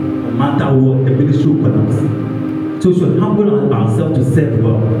 No matter what, the ministry will collapse. So we should humble ourselves to serve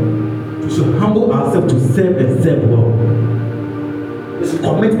well. We should humble ourselves to serve and serve well. We should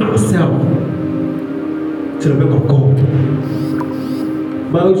commit ourselves to the work of God.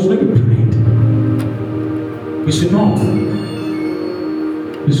 But we should not be pride. We should not.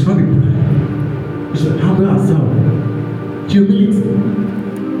 We should not be pride. We should humble ourselves. Humility.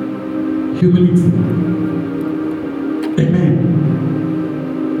 Humility. Amen.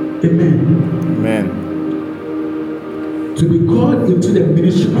 Amen. Amen. To be called into the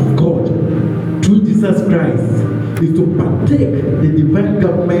ministry of God through Jesus Christ is to partake the divine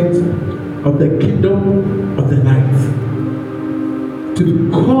government of the kingdom of the light. To be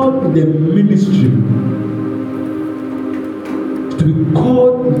called in the ministry, to be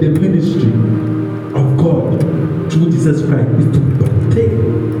called in the ministry of God through Jesus Christ is to partake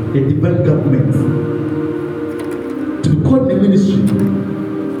the divine government. To be called in the ministry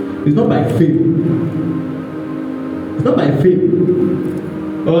is not by faith. It's not by faith,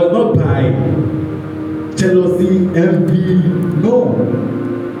 or not by jealousy, envy. No.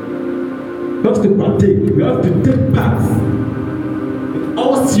 We have to partake. We have to take part with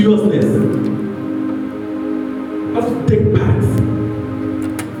all seriousness. We have to take part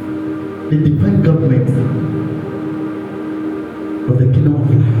in the divine government of the kingdom of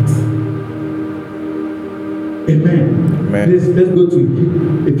light. Amen. Amen. Let's go to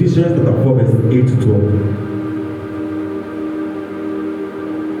Ephesians chapter 4, verse 8 to 12.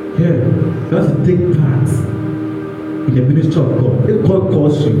 Yeah, you have to take part in the ministry of God. If God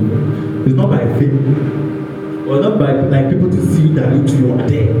calls you, it's not by faith or not by like people to see that you are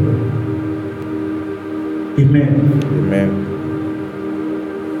there. Amen. Amen.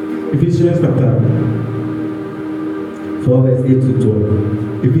 Ephesians chapter 4, verse 8 to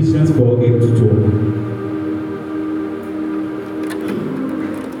 12. Ephesians 4, 8 to 12.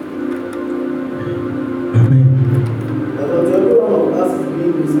 Amen.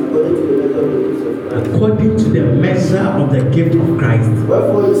 According to the measure of the gift of Christ.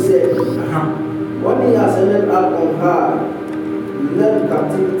 Wherefore he said, when he ascended up on high, he led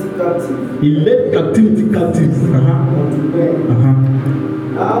captivity captive. He led captivity captives. Unto men.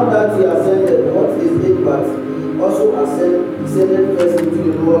 Now that he ascended, what is it but he also descended first into the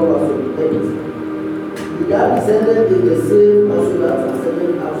lower parts of the earth. He that descended is the same also that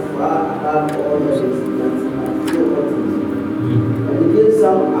ascended as far above all the heavens that are filled with. And he gave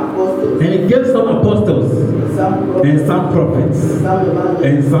some apostles. And he gave some apostles. And some prophets.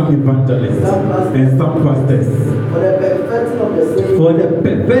 And some evangelists. And some pastors. For the perfecting of the saints. For the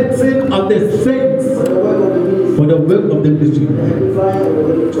perfecting of the saints. For the work of the ministry.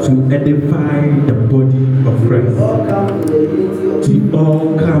 To edify the body of Christ. To all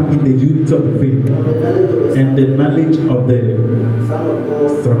come in the unity of the faith. And the knowledge of the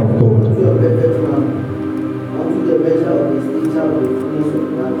Son of God.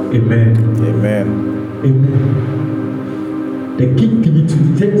 Amen. Amen. Amen. The gift given to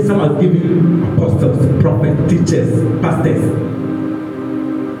you. Some are given apostles, prophets, teachers, pastors,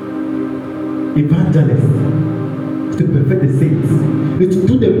 evangelists to perfect the saints. It's to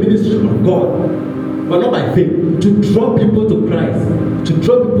do the ministry of God, but not by faith. To draw people to Christ, to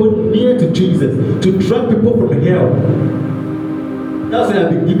draw people near to Jesus, to draw people from hell. That's why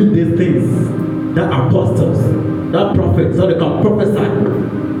I've been given these things. That apostles, that prophets, so they can prophesy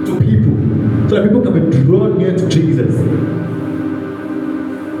to people, so that people can be drawn near to Jesus.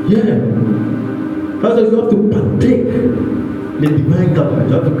 Yeah, that's why you have to partake the divine government.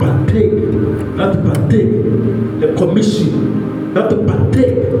 You have to partake. You have to partake the commission. You have to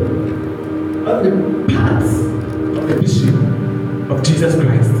partake of the parts of the mission of Jesus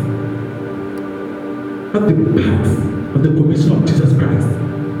Christ. You have the parts of the commission of Jesus Christ.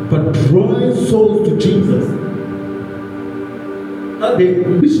 But drawing souls to Jesus. That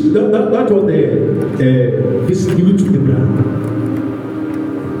was the vision given to Abraham.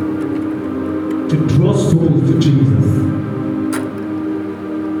 To draw souls to Jesus.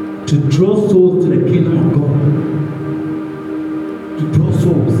 To draw souls to the kingdom of God.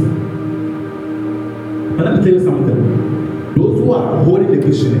 Let me tell you something. Those who are holding the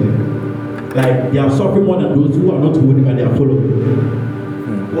vision, like they are suffering more than those who are not holding but they are following.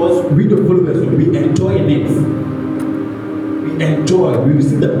 Because we the followers, we enjoy it. We enjoy, we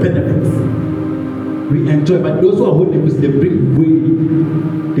receive the benefits. We enjoy, but those who are holding the vision, they bring way.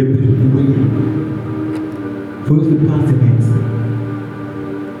 They bring way. For us to pass in it.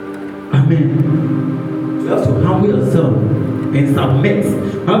 Amen. You have to humble yourself and submit.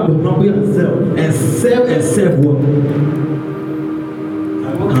 You have to humble yourself and serve well.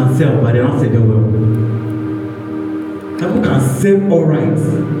 Some people can serve, but they don't serve well. Some people can serve all right,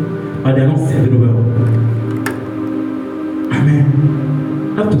 but they are not serving well. Amen.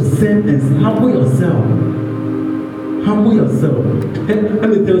 You have to serve and humble yourself. Humble yourself. Let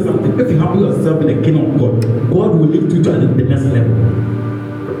me tell you something. If you humble yourself in the kingdom of God, God will lift you to the next level.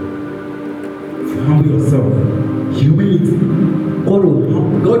 Humble yourself. Humility. God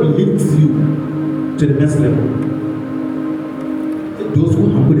will lift you to the next level. Those who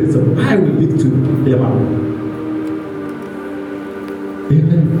humble themselves, I will lift you them up.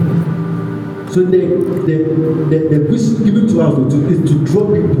 Amen. So the vision given to us is to draw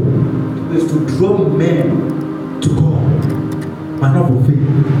people, is to draw men to God, but not for faith,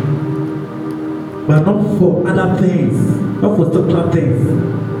 but not for other things, not for secular things.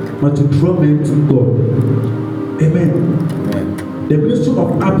 But to draw men to God. Amen. Amen. The ministry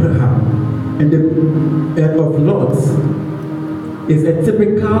of Abraham and of Lot is a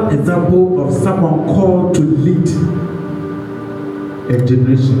typical example of someone called to lead a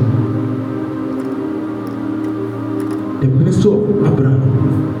generation. The ministry of Abraham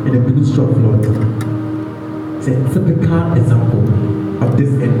and the ministry of Lot is a typical example of this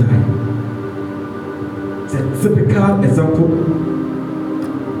end time. It's a typical example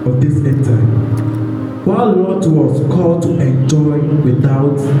of this end time. While Lot was called to enjoy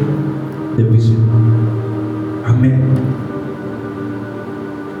without the vision. Amen.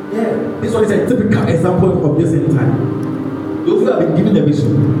 Yeah, this one is a typical example of this end time. Those who have been given the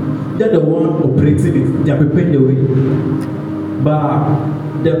vision, they're the one operating it, they are preparing the way.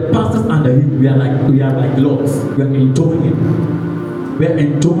 But the pastors under him, we are like Lots. We are enjoying it. We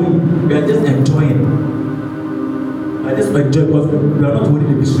are just enjoying. I just enjoy because we are not holding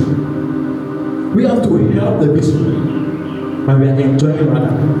the vision. We have to help the vision, but we are enjoying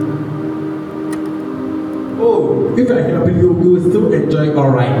rather. Oh, if you are helping, you will still enjoy all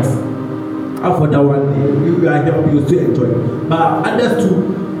right. After that one day, if you are helping, you still enjoy. But others too,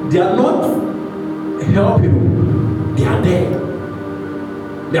 they are not helping you. They are there.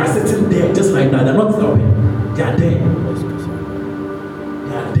 They are sitting there just like that. They are not helping. They are there.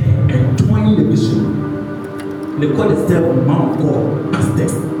 They are there enjoying the vision. They call themselves man of God,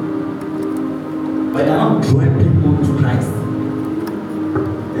 pastors. But they are not drawing people to Christ.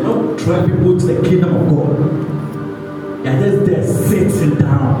 They are not drawing people to the kingdom of God. They are just there sitting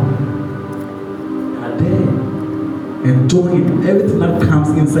down. They are there enjoying everything that comes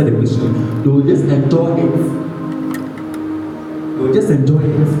inside the vision. They will just enjoy it. They will just enjoy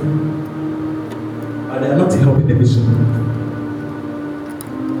it. But they are not helping the vision.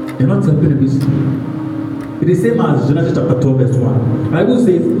 They are not helping the vision. It is the same as Genesis chapter 12 verse 1. The Bible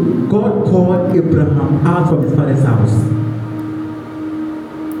says, God called Abraham out from his father's house.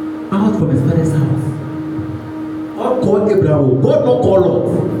 Out from his father's house. God called Abraham. God not called Lot.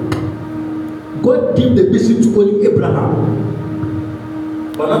 God gave the vision to only Abraham,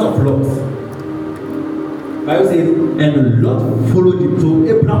 but not of Lot. The Bible says, and Lot followed him. So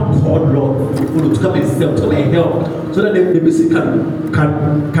Abraham called Lot to follow, to come and serve, to come and help, so that the vision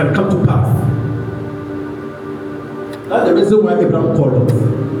can come to pass. That's the reason why Abraham called us.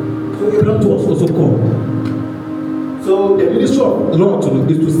 So Abraham was also called. So the ministry of Lot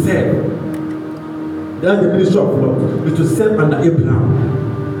is to serve. That's the ministry of Lot, is to serve under Abraham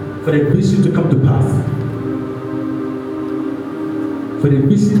for the vision to come to pass. For the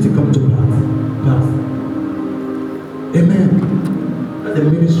vision to come to pass. Amen. That's the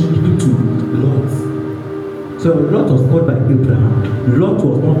ministry given to Lot. So Lot was called by Abraham. Lot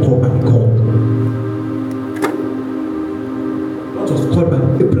was not called by God. Was called by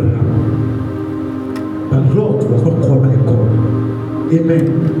Abraham, but Lot was not called by God. Amen.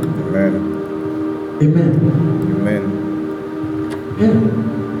 Amen. Amen. Amen. Yeah.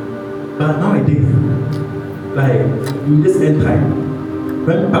 But nowadays, like in this end time,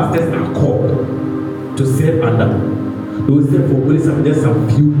 when pastors are called to serve under, they will serve for only some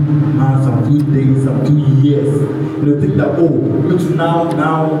few months, some few days, some few years. You think that, oh, me too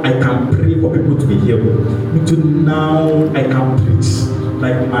now I can pray for people to be healed. Me too now I can preach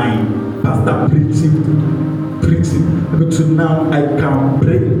like my pastor preaching. preaching. Me too now I can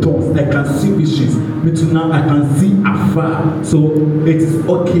pray in tongues. I can see visions. Me too now I can see afar. So it is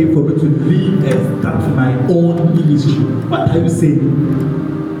okay for me to leave and start my own ministry. What are you saying?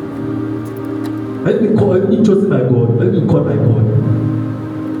 Let me call you chosen by God. Let me call by God.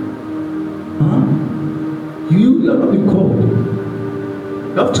 Huh? You are not being called.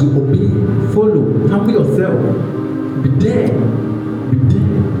 You have to obey, follow, humble yourself. Be there. Be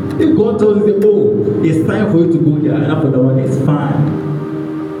there. If God tells you, oh, it's time for you to go there, and after that one, it's fine.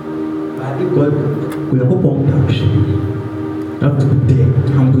 But if God will hope on touch, you have to be there.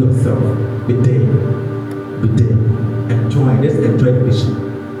 Humble yourself. Be there. Be there. Enjoy. Let's enjoy the vision.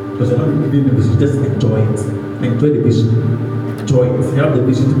 Because you're not giving the vision, just enjoy it. Enjoy the vision. Enjoy it. You have the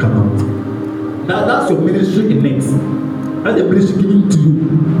vision to come out. Now that's your ministry in it. That's the ministry given to you.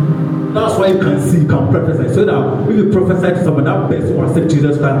 That's why you can see, you can prophesy. So that if you prophesy to someone, that person will accept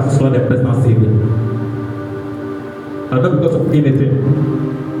Jesus Christ as Lord and personal Savior. And not because of anything.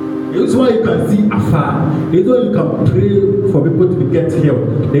 It's why you can see afar. It's why you can pray for people to get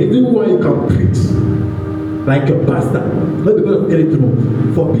healed. It's why you can preach like your pastor, not because of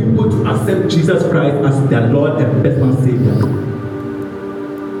anything, for people to accept Jesus Christ as their Lord and personal Savior.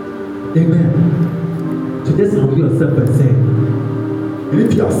 Amen. So just humble yourself and say, and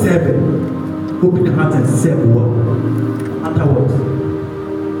if you are serving, open your heart and serve what? No matter what.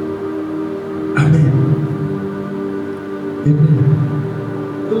 Amen. Amen.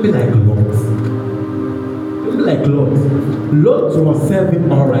 Don't be like Lot. Don't be like Lot. Lot was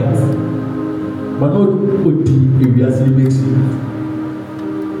serving all right. But not what the actually makes you.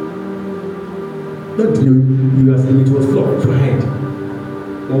 Not the actually, it was full of pride.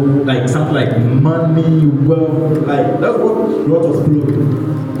 Or like something like money, wealth, like that's what was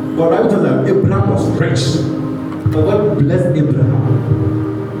flowing. But I tell them Abraham was rich. But God blessed Abraham.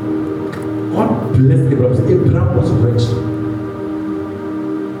 God blessed Abraham. So Abraham was rich.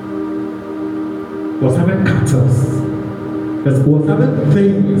 He was having cattle. He was having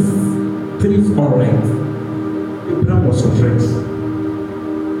things all right. Abraham was rich,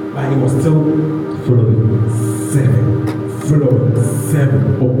 but he was still following,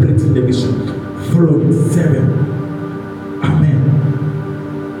 operating the vision, following, serving. Amen.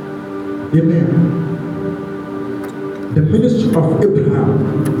 Amen. The ministry of Abraham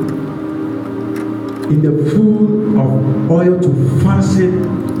in the full of oil to function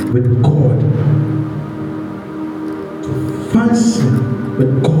with God. To function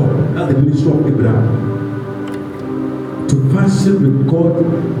with God. That's the ministry of Abraham. To function with God,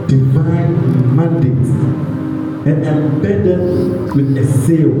 divine mandates, and embedded with a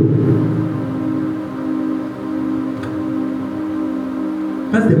seal.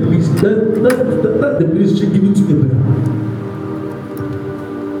 That's the ministry. That's the ministry given to Abraham.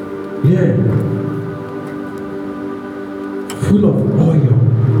 Yeah. Full of oil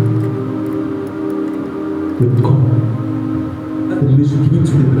with God. That's the ministry given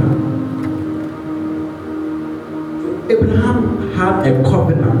to Abraham. So Abraham had a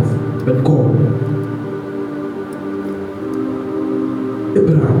covenant with God.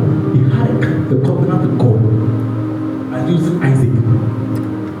 Abraham, he had a covenant with God by using Isaac.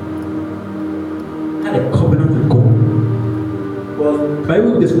 Had a covenant with God. Well, the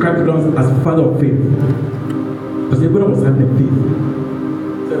Bible described Abraham as father of faith. Because Abraham was having a faith.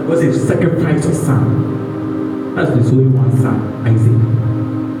 So it was a sacrifice of son. That's his only one son, Isaac.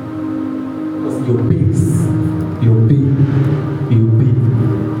 Because he obeys.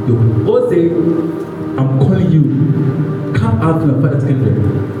 God said, I'm calling you. Come out from your father's kingdom.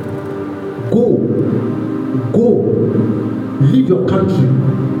 Go. Leave your country.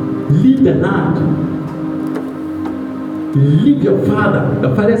 Leave the land. Leave your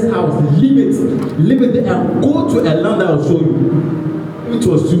father's house. Leave it there and go to a land that I'll show you. It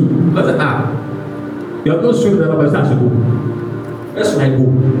was you. Because you have not shown that but I should go. That's why I go.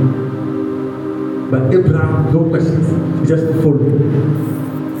 But Abraham, no questions. He just follow.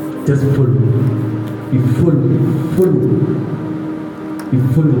 He followed. He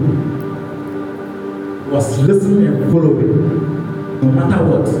was listening and following. No matter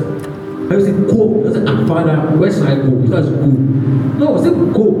what. I said, go. I said, Father, where should I go? He said, go. No, I said,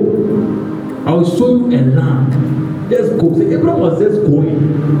 go. I will show you a land. Let's go. So Abraham was just going.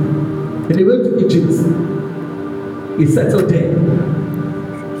 And he went to Egypt. He settled there.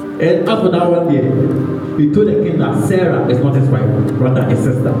 And after that one day, he told the king that Sarah is not his wife, rather his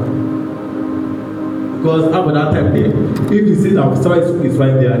sister. Because after that time there, if he sees that Sarah is his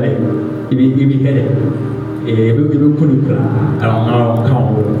wife there, he be headed. He couldn't around.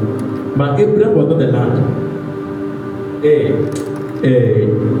 But Abraham was not the land.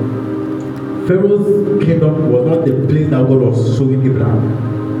 Pharaoh's kingdom was not the place that God was showing Abraham.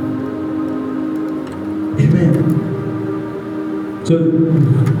 Amen. So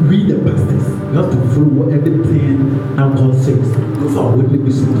we the pastors, you have to follow everything that God says. Those are what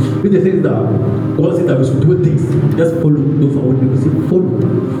we see. If they say that God says that we should do things, just follow. Those are what we see. Follow.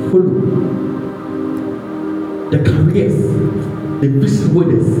 The careers, the vision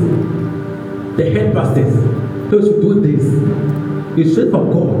holders, the head pastors, those who do this, it's straight from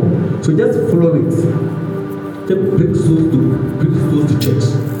God. So just follow it. Just bring souls to church.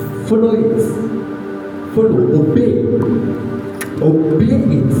 Follow it. Obey it.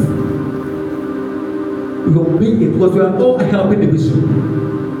 We obey it because we are all helping the vision.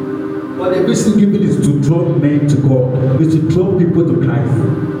 But the vision given is to draw men to God, is to draw people to Christ.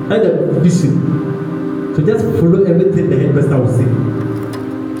 That's the vision. So just follow everything the head pastor will say.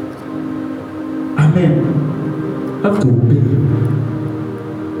 Amen. Have to obey.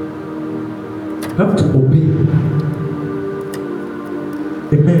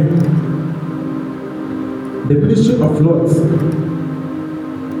 Amen. The ministry of Lord.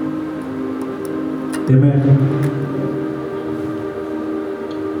 Amen.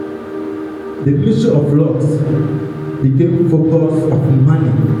 The ministry of Lord became focus of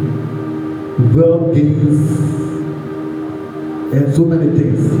money, wealth gains, and so many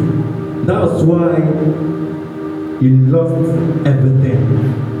things. That's why he lost everything.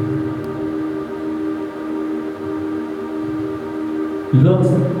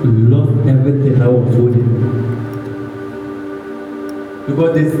 Lost everything that was holding.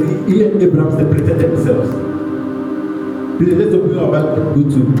 Because he and Abraham separated themselves. Let's open our Bible, go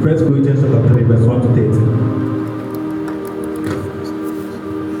to 1 Corinthians chapter 3, verse 1 to 13.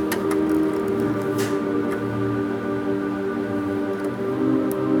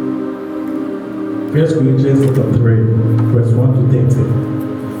 1 Corinthians chapter 3, verse 1 to 13.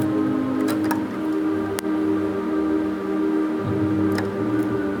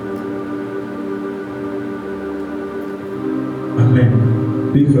 Amen.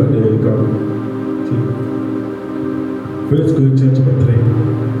 Please, there you go. 1 Corinthians chapter 3,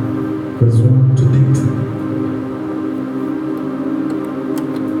 verse 1 to 13.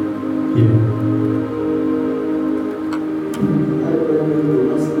 Yeah.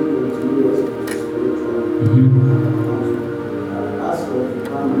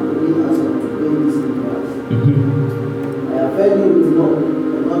 I have fed you with milk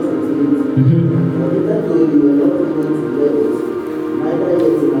and not with meat. For later to you were not able to bear it. Neither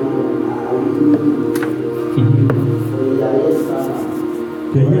yet now are we able to. For ye are yet scattered.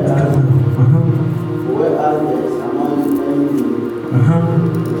 Whereas there is among many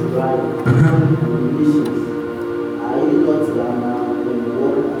is dry and visions. Are you not now when you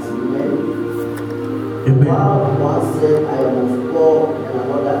walk as men? While one said, I am of Paul, and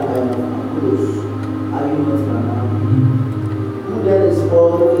another, I am of Apollos. Are you not now? Who then is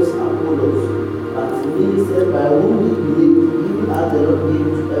Paul, who is Apollos? But ministered by whom he believed, even as the Lord gave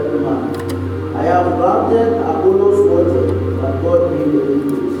to every man. I have planted, Apollos watered, but God gave the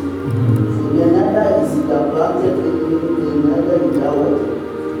increase. So neither is it that planted anything, neither is that watered,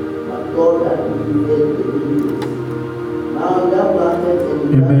 but God that gave the increase. Now he that planted and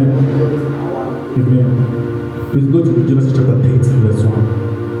he that watered are one. Amen. Please go to Genesis chapter 13, verse 1.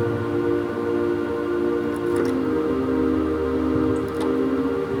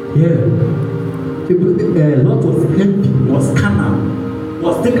 Lot was empty, was carnal,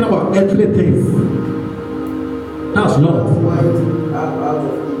 was thinking about earthly things. That's Lot.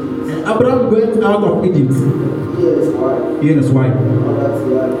 Abraham went out of Egypt. He and his wife.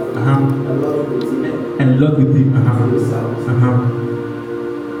 And Lot with him.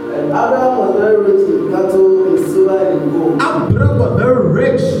 And Abraham was very rich in cattle, in silver, and in gold. Abraham was very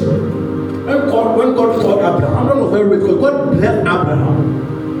rich. When God called Abraham was very rich because God blessed Abraham.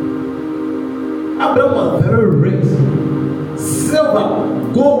 Abraham was very rich. Silver,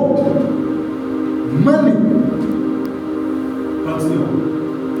 gold, money. Continue.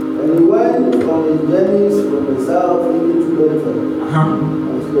 And he went on his journeys from the south even to Bethel,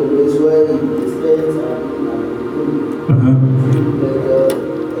 unto the place where his tents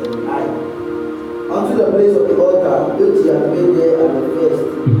unto the place of the altar which he had made there at the first.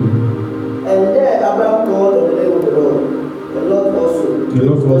 And there Abraham called on the name of the Lord. The Lord also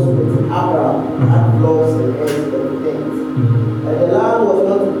Abraham had flocks and herds and tents. And the land was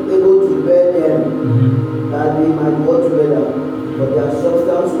not able to bear them, that they might go together, but their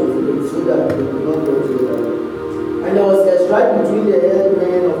substance was great, so that they could not go together. And there was a strife between the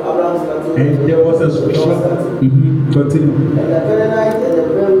headmen of Abraham's cattle and there was a strife. Continue. And the Canaanite and the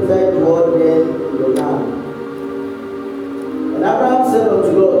Perizzite dwelled then in the land. And Abraham said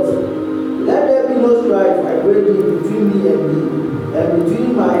unto Lot, let be no strife, I pray thee, between me and thee, and between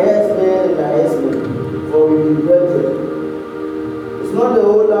my herdsmen and thy herdsmen, for we be brethren. It's not the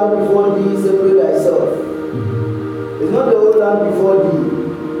whole land before thee, separate thyself. It's not the whole land before thee.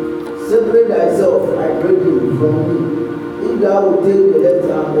 Separate thyself, I pray thee, from me. If thou will take the left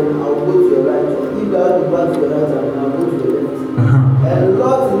hand, then I will go to the right hand. If thou depart to the right hand, then I will go to the left. And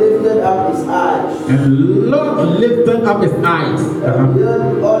Lot lifted up his eyes. And Lot lifted up his eyes. And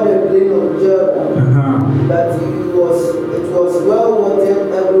heard all the plain of Jordan. That it was well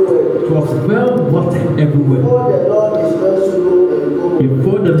watered everywhere. It was well watered everywhere. Before the Lord destroyed Sodom and Gomorrah.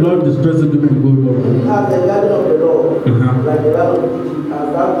 Before the Lord destroyed Sodom and Gomorrah. Even as the garden of the Lord, like the land of Egypt, as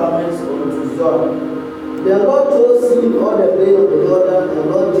thou comest unto Zoar. The Lord chose him all the plain of the Jordan, and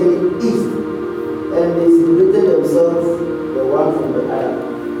Lord journeyed east, and they separated themselves the one from the other.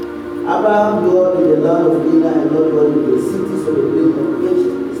 Abraham dwelt in the land of Canaan, and Lot dwelt in the cities of the plain, and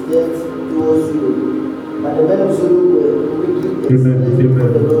pitched his tent towards Sodom. But the men of Sodom were wicked and sinned before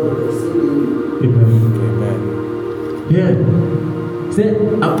the Lord exceedingly. Amen. Yeah. Say,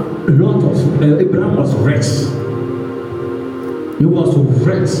 Abraham was rich. He was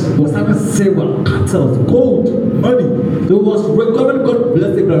rich. He was having silver, cattle, gold, money. He was rich. God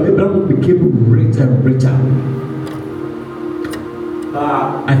blessed Abraham. Abraham became richer and richer.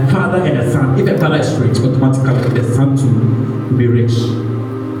 A father and a son. If a father is rich, automatically the son too will be rich.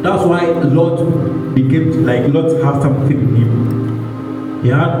 That's why Lot became like Lot have something in him. He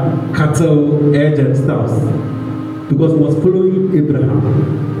had cattle, edge and stuff because he was following Abraham.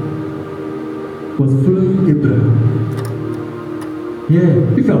 Yeah,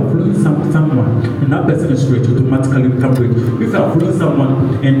 if you are following someone and that person is rich, automatically become rich. If you are following someone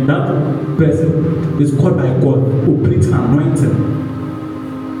and that person is called by God, operating anointing,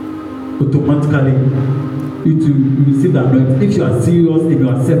 automatically you receive the anointing. If you are serious, if you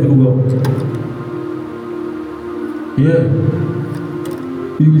are serving well, yeah,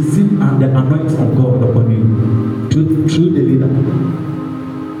 you receive the anointing of God upon you through the leader.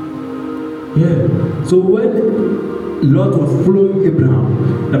 Yeah, so when Lot was following Abraham,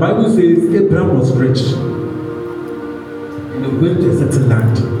 the Bible says Abraham was rich and he went to a certain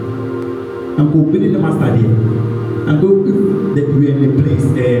land and go build the master there and go if we are in a place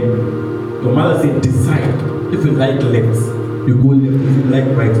and your mother said decide if you like left you go left, if you like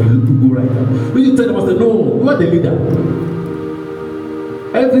right you go right. When you tell the master no, you are the leader,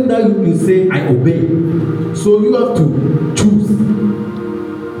 everything that you say I obey, so you have to choose.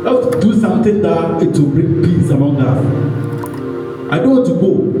 You have to do something that it will bring peace among us. I don't want to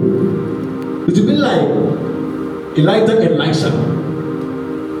go. It will be like Elijah and Elisha.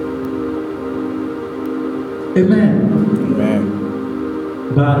 Amen.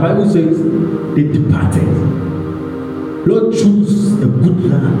 But the Bible says they departed. Lord, choose a good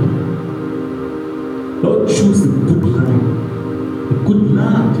land. Lord, choose a good land. A good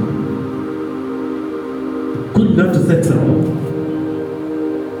land. A good land to settle.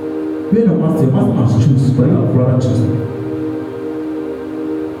 When a master must choose, but your brother choose.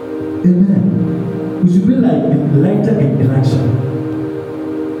 Amen. We should be like Elijah and Elisha.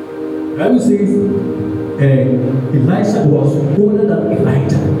 The Bible says Elisha was older than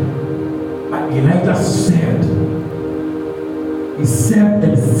Elijah, but Elijah served. He served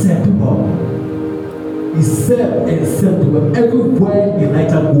and served God. He served and served God. Everywhere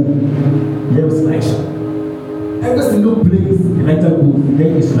Elijah goes, there was Elisha. Every single place Elijah goes,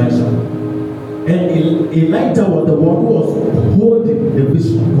 there is Elisha. And Elijah was the one who was holding the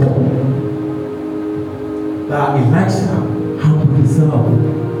vision of God. But Elisha humbled himself.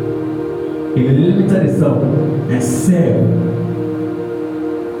 He limited himself and served.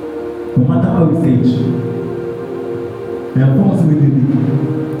 No matter how his age. And I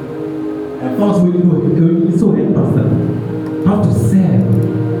found really so head pastor. How to serve.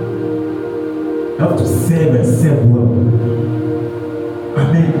 You have to serve and serve well.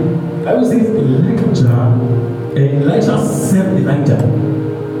 Amen. I will say Elijah served Elijah.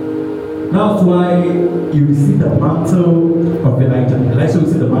 That's why you receive the mantle of Elijah. Elisha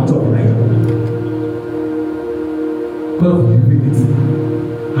received the mantle of Elijah. Because of humility,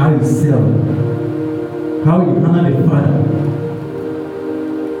 how you serve, how you honor the Father.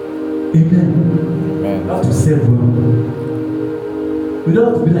 Amen. You have to serve well. You don't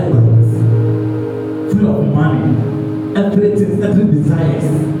have to be like God, full of money, everything, every desires.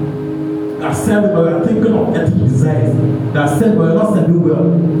 That serve, but you are thinking of every desires. That serve, but you are not serving well.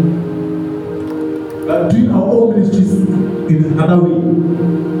 We are doing our own ministries in another way.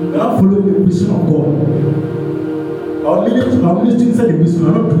 We are not following the vision of God. Our ministry inside the vision, we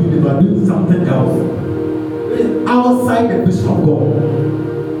are not doing it, we are doing something else. It is outside the vision of God.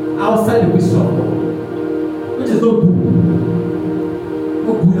 outside the vision of God, which is not good.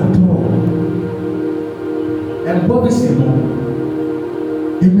 Not good at all. And God is in all.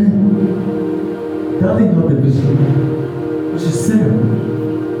 Amen. That is not the vision. We should serve.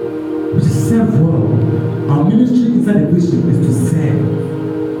 We should serve well. Our ministry inside the vision is to serve.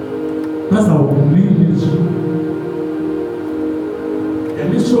 That's our main ministry. The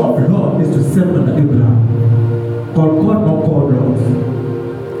ministry of the Lord is to serve under Abraham. Called God, not called Lord.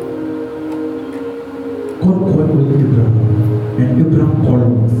 God called only Abraham, and Abraham called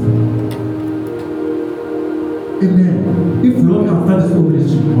Lord. Amen. If Lord can start his own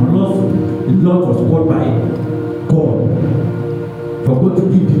ministry, unless the Lord was called by God, for God to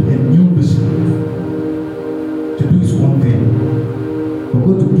give him a new vision, to do his own thing, for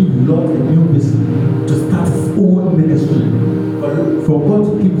God to give Lord a new vision, to start his own ministry, for God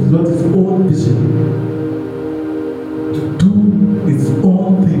to give Lord his own vision, to do his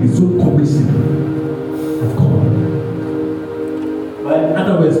own thing, his own commission of God. But in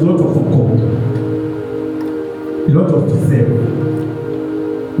other words, Lord of God. A lot of to serve,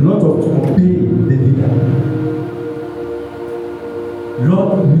 a lot of to obey the leader.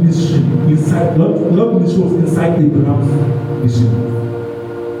 Lord ministry inside, Lord ministry was inside Abraham's vision.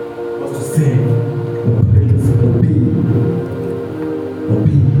 Was to serve, operate, obey,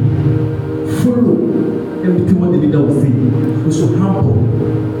 follow everything what the leader will say. We should humble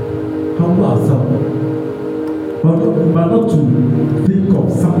ourselves, but not to think of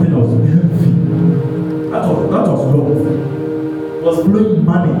something else healthy. That was love. Was blowing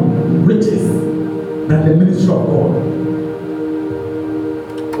money, riches, than the ministry of God.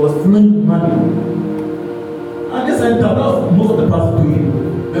 Was flowing money. And this entire, most of the pastors doing.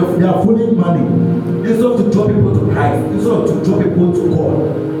 They are flowing money. Instead of to draw people to Christ, instead of to draw people to God,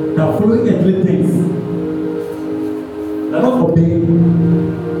 they are following earthly things. They are not obeying.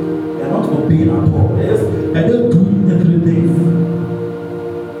 They are not obeying at all. They are just doing earthly things.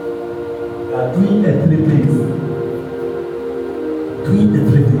 Doing earthly things.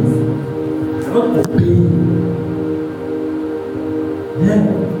 They're not obeying. Yeah.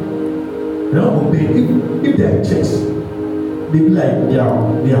 They're not obeying. If they're in church, they be like they are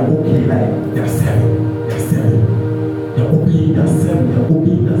okay, like they're serving. They're obeying, they're serving.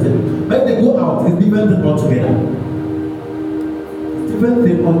 When they go out, it's different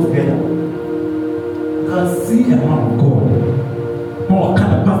thing altogether. You can see a man of God. Or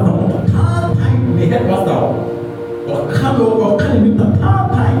kind of pastor, time, the head pastor, or kind of time.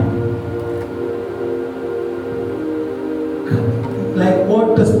 Like what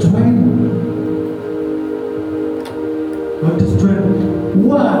destroying. Who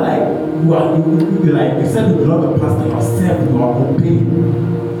are like you like you said you love the pastor yourself, you are obeying.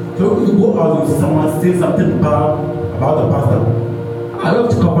 So if you go out and someone say something bad about the pastor, I love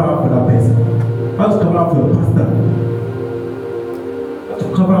to cover up for that person. I have to cover up for the pastor.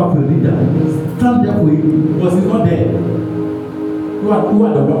 Cover up your leader, stand there for him because he's not there. Who are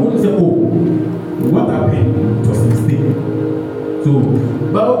the ones who say, oh, what happened? It was a mistake. So,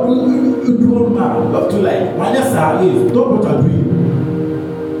 but you don't matter. You have to like, when you say, stop what you're doing.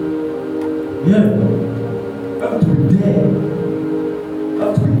 Yeah. You have to be there. You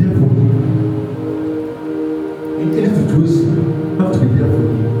have to be there for him. In any situation, you have to be there for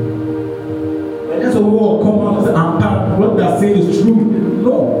him. When there's a war, come on and say, what they're saying is true.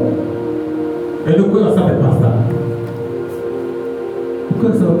 No. And you go yourself a pastor. You go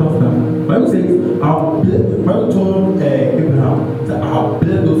yourself a pastor. Bible says, Bible told Abraham, I'll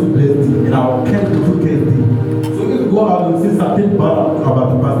bless those who bless thee, and I'll curse those who curse thee. So if you go out and say something bad about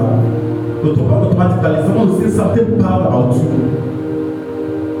the pastor, automatically someone will say something bad about you.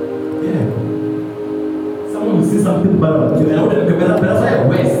 Yeah. Someone will say something bad about you. And that's why you're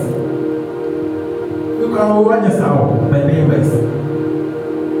worse. You can run yourself by being worse.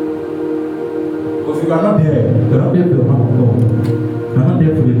 Because if you are not there, you are not there for the man of God. You are not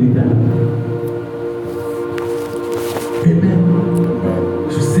there for the leader. Amen.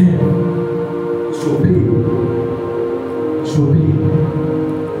 You should serve. You should obey. You should obey.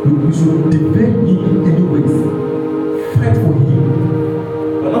 You should defend him in any ways. Fight for him.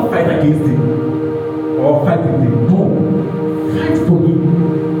 But not fight against him. Or fight with him. No. Fight for him.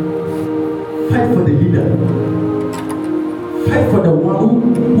 Fight for the leader. Fight for the one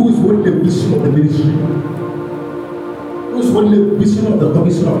who is holding the vision of the ministry. Who is holding the vision of the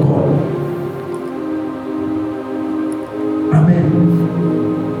commission of God. Amen.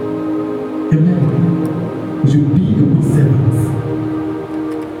 Amen. You should be a good servant.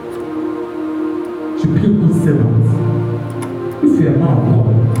 You should be a good servant. If you are a man of God,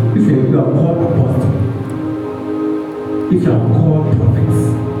 if you are called apostle, if you are called prophets,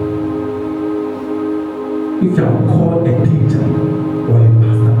 if you are called a teacher or a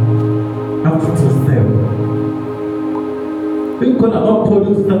pastor, you have to still serve. If God has not called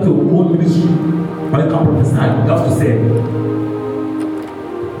you to start your own ministry, or you can prophesy, you have to serve.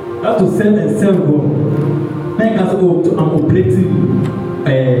 You have to serve and serve God. Then you can say, oh, I'm operating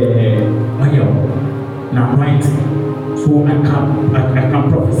oil, now anointing, so I can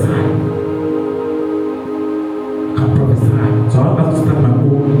prophesy. Prophesy. So I have to start my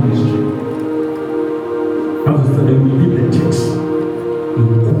own ministry. I have to start. You leave the church. You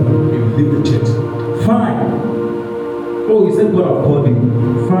leave the church. Fine. Oh, you said God have called you.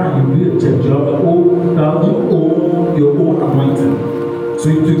 Fine. You leave the church. You have your own anointing, so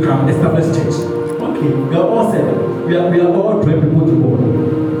you can establish church. Okay. We are all set. We are all drawing people to God.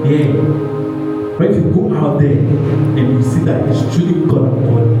 Yeah. But if you go out there and you see that it's truly God have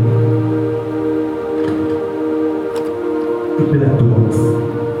called you, people that do God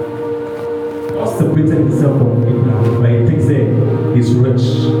separated himself from Abraham, but he thinks he's rich.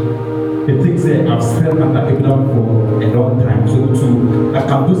 He thinks I've served under Abraham for a long time, so I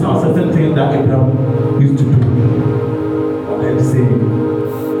can do some certain things that Abraham used to do. What are you saying?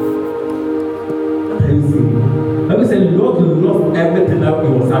 What are you saying? Let me say, Lord lost everything that he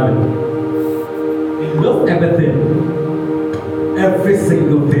was having. He lost everything, every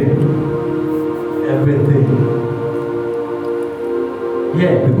single thing, everything.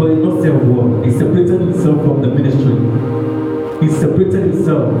 Yeah, because he not serve God. He separated himself from the ministry. He separated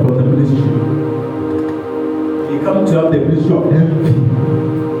himself from the ministry. He come to have the ministry of envy,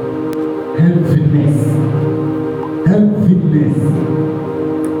 heaviness,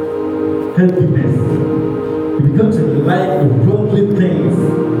 He becomes to like worldly things.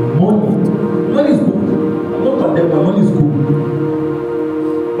 Money is good. I'm not condemning, but money is good.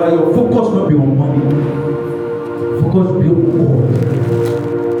 But your focus not be on money. Focus be on God.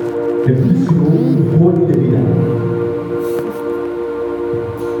 The ministry of holding the leader.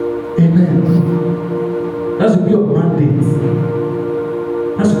 Amen. That should be your mandate.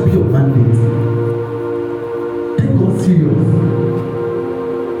 That should be your mandate. Take God serious.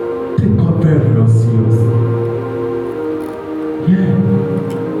 Take God very, very serious. Yeah.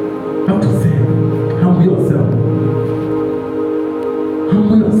 You have to say, humble yourself.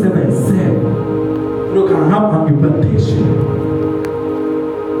 Humble yourself and serve. You can have an invitation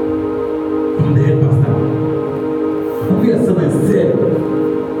from the head pastor. Humble yourself and serve.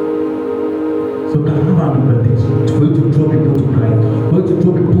 So you can have an invitation for you to draw people to Christ, for you to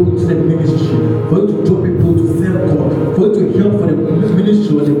draw people to the ministry, for you to draw people to serve God, for you to help for the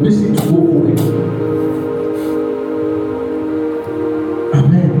ministry or the mission to go forward.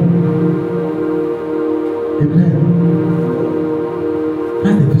 Amen. Amen.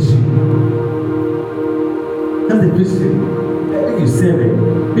 That's the vision. That's the vision. If you serve it,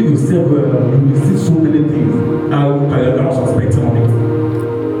 if you serve well, you will see so many things. I are not suspecting on it.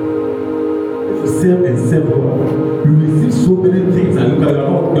 If you serve and serve well, you will see so many things and you are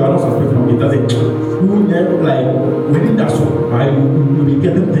not suspecting on it. That's it. You will like within that soul, right? You will be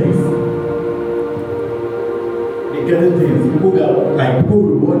getting things. Getting things. People will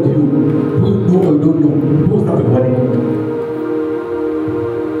reward you. People know or you don't know. People start rewarding.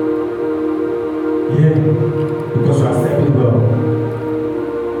 Yeah, because you are serving well.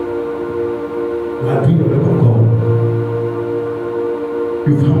 You are doing the work of God.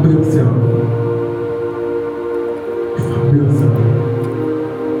 You've humbled yourself. You've humbled yourself.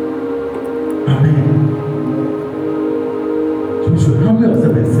 Amen. So you should humble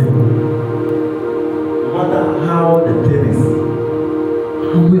yourself and say, no matter how the thing is,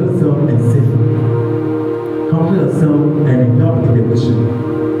 humble yourself and say, humble yourself and help in the mission.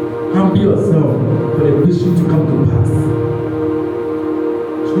 Humble yourself for the vision to come to pass.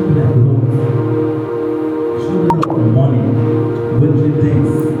 Should be like love. Should be like money, worldly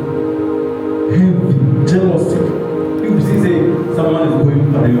things, envy, jealousy. If you see say someone is going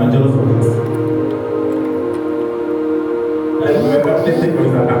for you and jealous of it. Like let's take for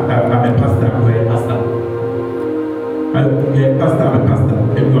example, I'm a pastor, I'm a pastor,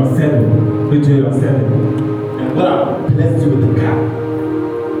 and you are serving, which you are serving, and God has blessed you with a car.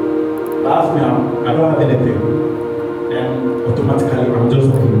 Ask me, I don't have anything, and automatically I'm just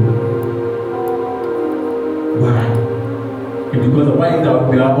of you. Why? And because of why that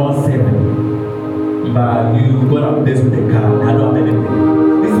we are all saving, but you got up this with the car, I don't have anything.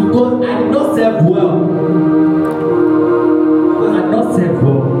 It's because I did not serve well. Because I did not serve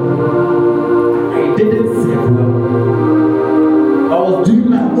well. I didn't serve well. I was doing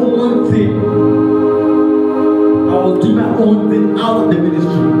my own thing. I was doing my own thing out of the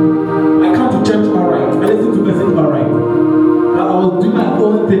ministry. I come to church alright. I listen to message alright. But I was doing my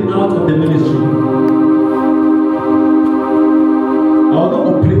own thing out of the ministry.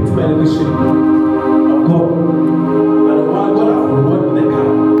 not operate by the vision of God. But the one God has rewarded with the car,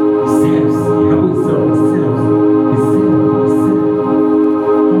 he serves. He humbles himself. He serves. He serves. He serves.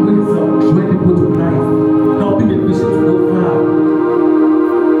 Humble himself. Drawing people to Christ. Helping the vision to go far.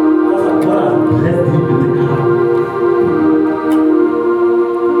 That's why God has blessed him with the car.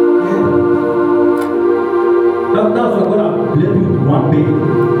 Yeah. That's why God has blessed him with one baby.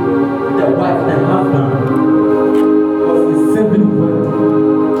 The wife, the husband. Because he's serving well.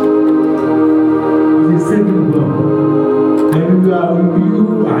 He's serving well. And you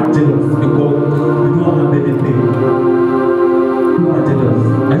are jealous because you don't have anything. You are jealous.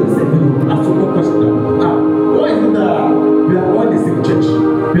 Are you serving well? Ask one question now. Why is it that we are all in the same church?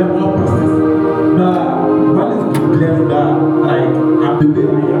 We are all pastors. But one is blessed that like I'm the way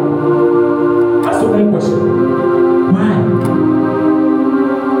I am. Ask one question. Why?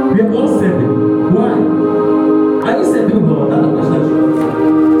 We are all serving. Why? Are you serving well? That's the question that you ask.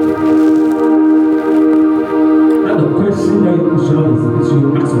 That's the question that you should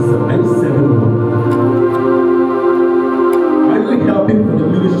ask yourself. Are you serving well? Are you helping for the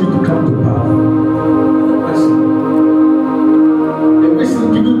ministry to come to pass? That's the question. The vision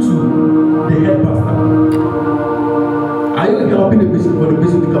given to the head pastor. Are you helping the vision for the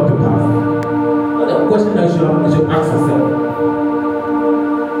vision to come to pass? That's the question that you should ask yourself.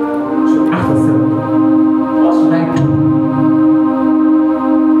 Ask yourself, what should I do?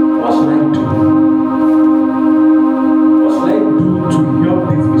 What should I do? What should I do to help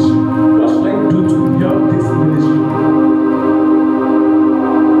this vision? What should I do to help this ministry?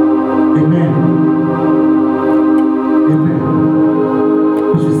 Amen. Amen.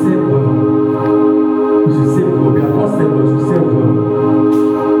 We should serve well. We should serve well. We are not serve well. We should serve well.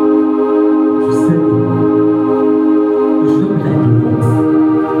 We should serve well. We should not be like the world.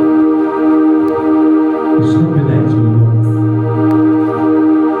 We should not be like you, Lord.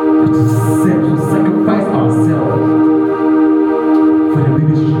 We should serve, we sacrifice ourselves for the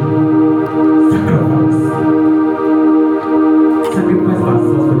ministry. Sacrifice. Sacrifice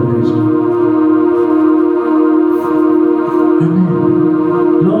ourselves for the ministry. Amen.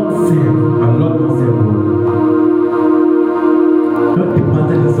 Lord save and Lord not save God. God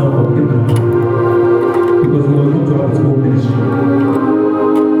departed himself from Abraham because he was not to have his own ministry.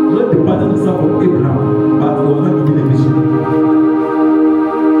 Lord departed himself from Abraham, but he was not given a mission.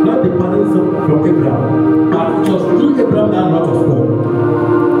 Lord departed himself from Abraham, but it was through Abraham that Lot was born.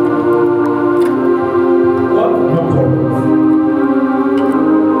 God did not call Lot.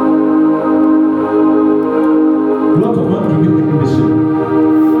 Lot was not given a mission.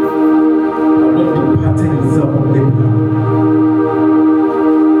 But Lord departed himself from Abraham.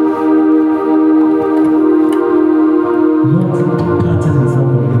 Lord departed himself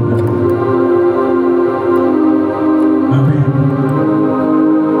from Abraham. Amen.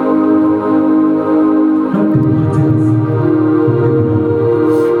 Lord departed himself from Abraham.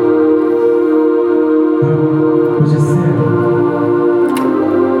 What you said?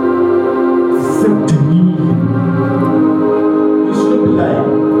 Self-demeaning. You should not be like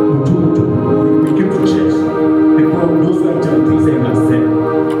Mutu. We came to church. People, those who are telling things they have said.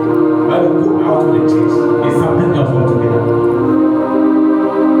 When we go out of the church, it's something else altogether.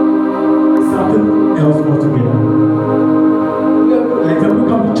 Something else altogether. Like when we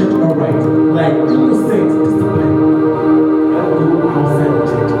come to church, all right, like innocent discipline. When we go outside the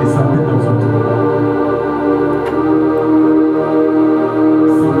church, it's something else altogether.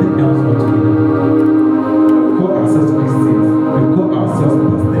 Something else altogether. We call ourselves Christians. We call ourselves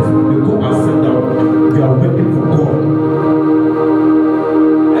pastors. We call ourselves that we are working for God.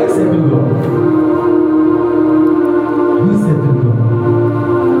 Are you serving God? Are you serving God?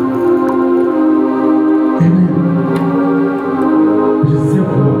 Amen. We should serve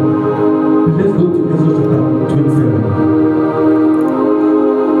God. Let's go to Exodus chapter 27.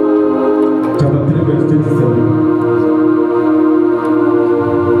 Chapter 3, verse 27.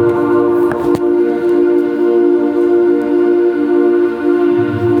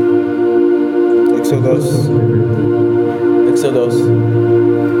 Exodus. Exodus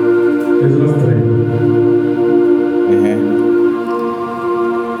 3. Uh-huh.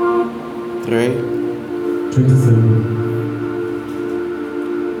 3. 27.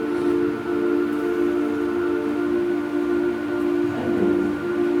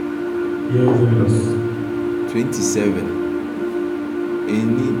 Yes. 27.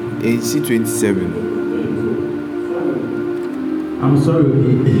 AC 27. I'm sorry.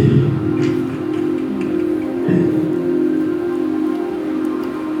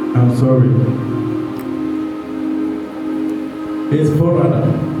 I'm sorry. It's for rather.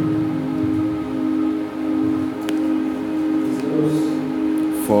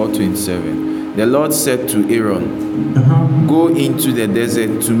 4:27. The Lord said to Aaron, go into the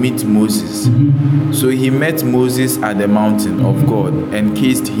desert to meet Moses. So he met Moses at the mountain of God and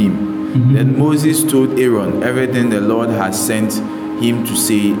kissed him. Then Moses told Aaron everything the Lord had sent him to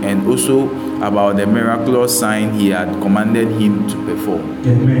say, and also about the miraculous sign he had commanded him to perform.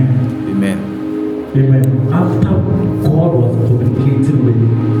 Amen. Amen. Amen. After God was communicating with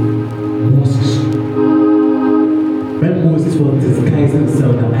Moses, when Moses was disguising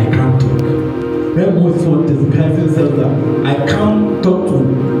himself that I can't talk, when Moses was disguising himself that I can't talk to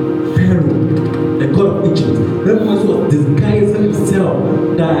Pharaoh, the god of Egypt, when Moses was disguising himself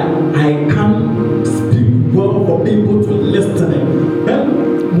that I can't speak well for people to listen, when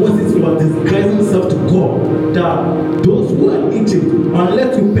Moses was disguising himself to God that those who are in Egypt,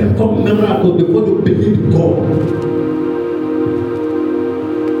 unless you perform miracles before you believe God,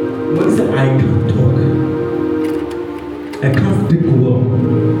 Moses said, I can't talk. I can't speak well.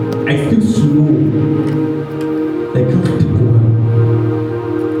 I speak slow. I can't speak well.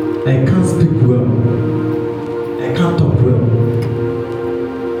 I can't speak well. I can't talk well.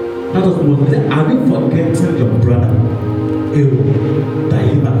 That was Moses. He said, are you forgetting your brother, Aaron, that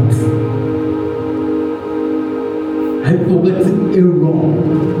he met? Are you forgetting Aaron,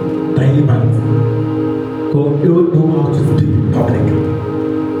 that he met? Because Aaron knows how to speak in public.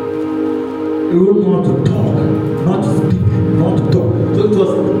 Aaron knows how to talk, not to speak, not to talk. So it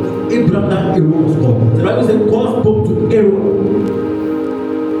was Abraham that Aaron was called. The Bible said God spoke to Aaron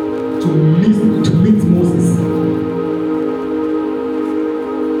to meet Moses.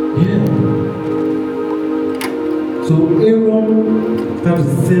 Yeah. So Aaron started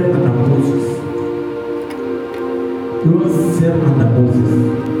to serve under Moses. Aaron served under Moses.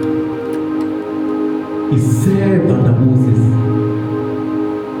 He served under Moses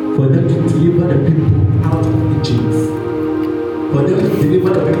for them to deliver the people out of Egypt, for them to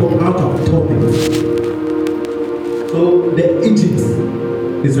deliver the people out of torment. So the Egypt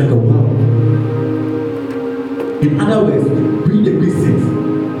is like a wow. In other words, we the Christians,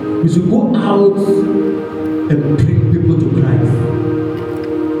 we should go out and bring people to Christ.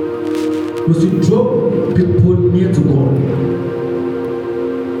 We should draw people near to God.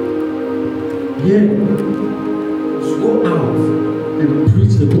 Yeah, we should go out and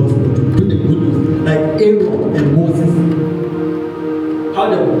preach the gospel, to bring the good news, like Aaron and Moses. How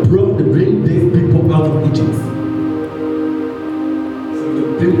they bring these people out of Egypt. So to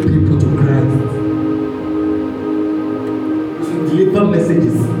bring people to Christ. To deliver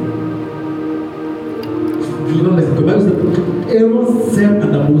messages. The Bible says Aaron served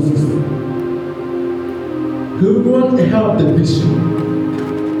under Moses. Aaron helped the vision.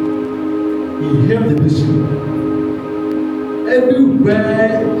 He helped the vision.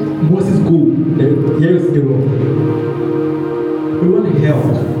 Everywhere Moses goes, here is Aaron. Aaron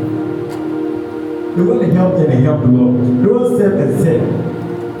helped. Aaron helped and he helped the Lord. Aaron served and served.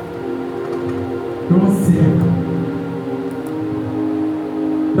 Aaron served.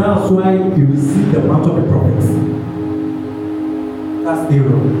 That's why you receive the mantle of the prophets. That's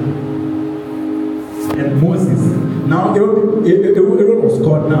Aaron. And Moses. Now Aaron was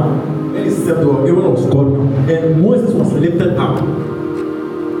called now. When he served the Lord, Aaron was called now. And Moses was lifted up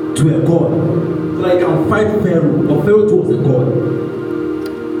to a God. So that he can fight Pharaoh. But Pharaoh too was a God.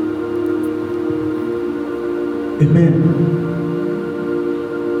 Amen.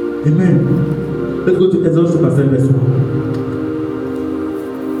 Amen. Let's go to Exodus chapter 7 verse 1.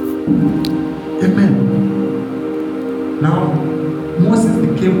 Amen. Now, Moses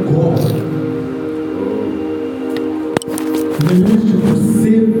became God. He used to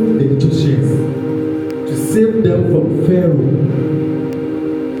save the Egyptians, to save them from Pharaoh.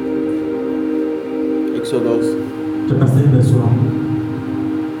 Exodus chapter 7 verse 1.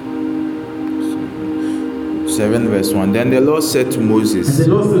 7 verse 1. Then the Lord said to Moses, And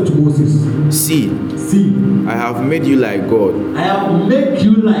the Lord said to Moses, See, I have made you like God. I have made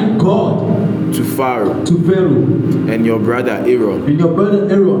you like God to Pharaoh, and your brother Aaron,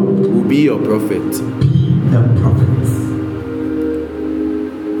 will be your prophet. Be the prophet.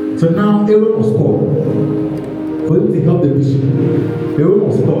 So now Aaron was called for him to help the mission. Aaron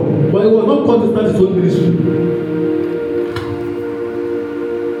was called, but he was not called to start his own ministry.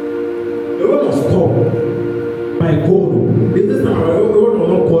 Aaron was called by God. This time Aaron was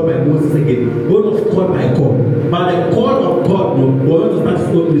not called by Moses again. Aaron was called by God. But the call of God was not to start his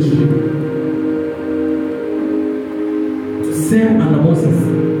own ministry. To serve under Moses.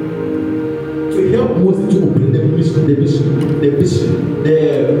 To help Moses to open the mission, the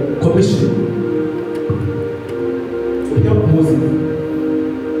commission. To help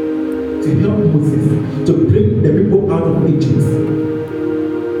Moses. To bring the people out of Egypt.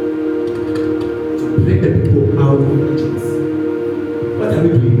 people out of Egypt. What are we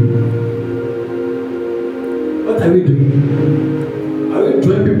doing? What are we doing? Are we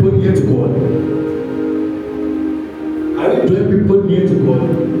drawing people near to God? Are we drawing people near to God?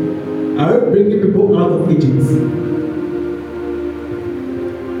 Are we bringing people out of Egypt?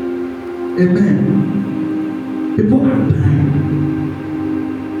 Amen. People are dying.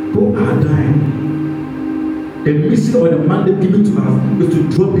 People are dying. The mission or the mandate given to us is to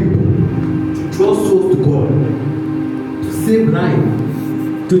draw people, to draw souls to God, to save life,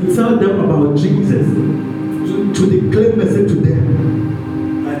 to tell them about Jesus, to declare message to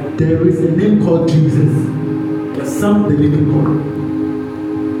them. And there is a name called Jesus, the Son of the living God.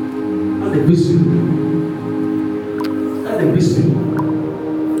 That's the vision. That's the vision.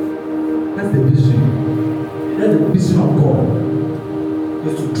 That's the vision. That's the vision of God.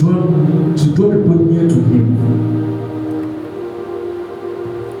 Is to draw people near to Him.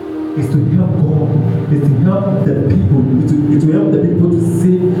 Is to help God. Is to help the people. Is to help the people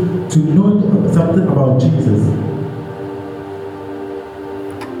to know something about Jesus.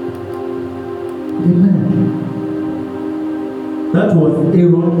 Amen. That was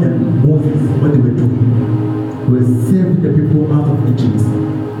Aaron and Moses, what they were doing. They were saving the people out of Egypt,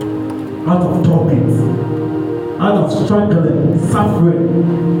 out of torment, out of struggling, suffering.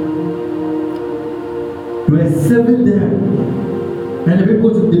 We were saving them. And the people,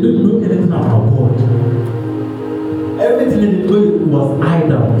 they didn't know anything about God. Everything they knew was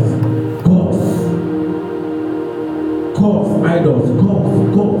idols, gods, idols,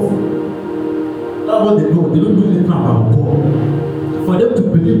 gods. That's what they know. They don't know anything about God. For them to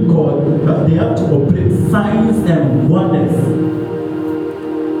believe God, they have to operate signs and wonders.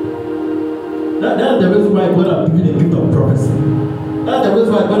 That's the reason why God has given a gift of prophecy. That's the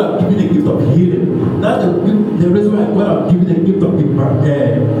reason why God has given a gift of healing. That's the reason why God has given a gift of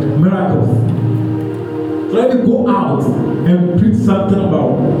miracles. So let me go out and preach something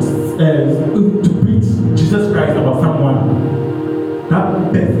about, to preach Jesus Christ about someone. For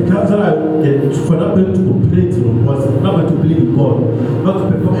that person to operate was not going to believe in God, not to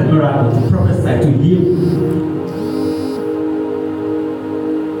perform a miracle, to prophesy, to heal.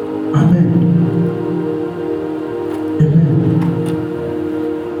 Amen.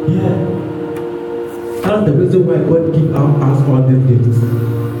 Yeah. That's the reason why God gives us all these gifts.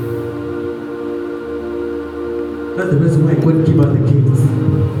 That's the reason why God gives us the gifts.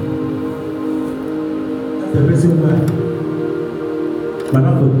 That's the reason why. But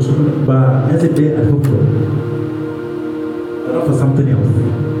not for true, but every day I hope for. But not for something else.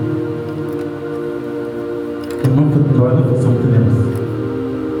 But not for something else.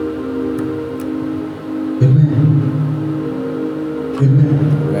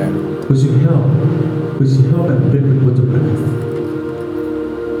 Amen. We should help. We should help and bring people to Christ.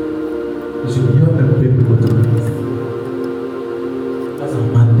 We should help and bring people to Christ. That's our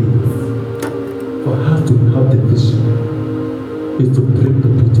mandate. For us to help the vision is to bring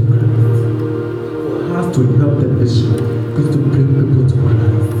people to Christ. For us to help the vision is to bring people to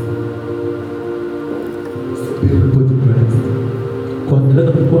Christ. Is to bring people to Christ. Because a lot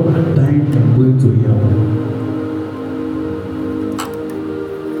of people are dying and going to hell.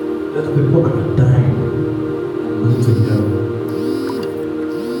 People are dying and going to hell.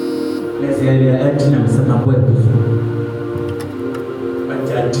 Let's say they are acting and saying, I'm going to but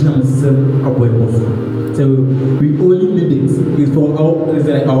they are acting and saying, I'm going to so we only need it. It's for our, it's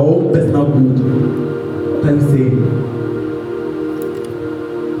like our own personal good. What are you saying?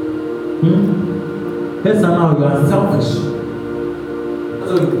 That's how you are selfish.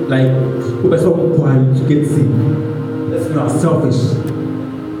 So, like, who is so quiet to get sick? That's you are selfish.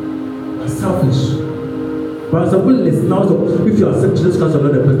 Selfish. But as a witness now, so if you accept Jesus Christ as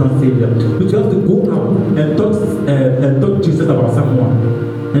your personal Savior, you have to go out and talk Jesus about someone,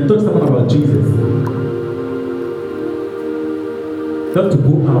 and talk to someone about Jesus. You have to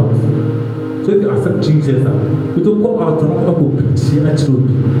go out. So if you accept Jesus, you don't go out and not go preach actually,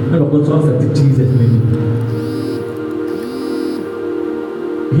 and you're going to accept Jesus maybe.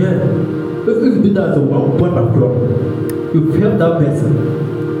 Yeah. If you do that as a one back club, you've helped that person.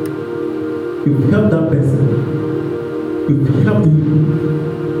 You've helped that person. You've helped him.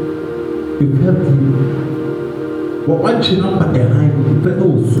 You've helped him. But what you number behind? The person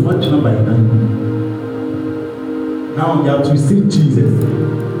was so much number behind. Now you have to receive Jesus.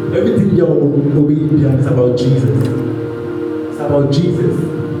 Everything you're obeying is about Jesus. It's about Jesus.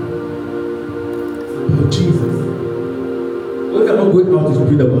 It's about Jesus. We cannot go out to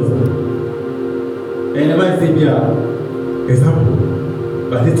spread the gospel. And never say, yeah, example.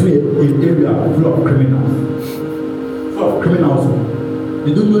 But it's an area full of criminals. Full of criminals.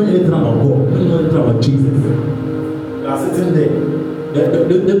 You don't know anything about God. You don't know anything about Jesus. You are sitting there. They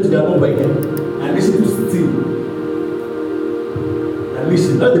are not working. And mission to steal. A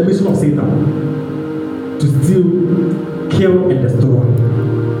mission, not the mission of Satan. To steal, kill, and destroy.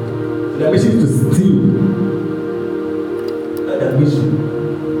 The mission is to steal. Not the mission.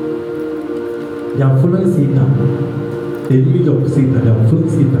 They are following Satan. The image of Satan. They are following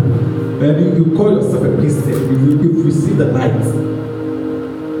Satan. When you call yourself a Christian, if you see the light,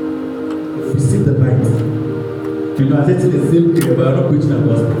 you see the light. You know, I said the same thing, but I'm not preaching the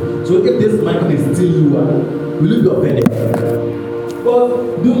gospel. So if this man is still you, will you be offended? But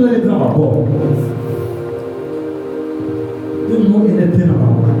do you know anything about God? Do you know anything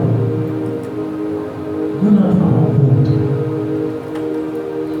about God? Do you know anything about God?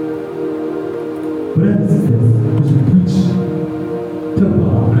 Brothers and sisters, we should preach, talk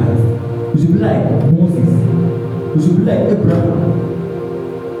about Christ. We should be like Moses. We should be like Abraham.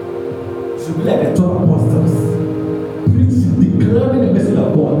 We should be like the 12 apostles. Preaching, declaring the message of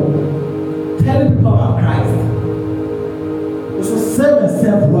God, telling people about Christ. We should serve and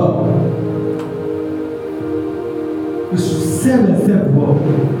serve well. We should serve and serve well.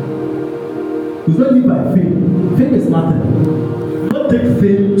 We don't live by faith. Faith is nothing. Do not take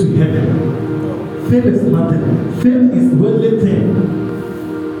faith to heaven. Faith is nothing. Faith is worldly thing.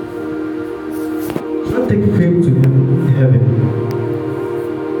 Do not take faith to heaven.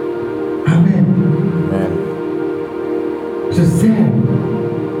 Amen. Amen. To serve,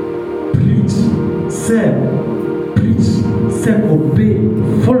 preach, serve, preach, serve, obey,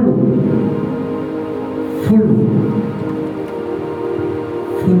 follow, follow.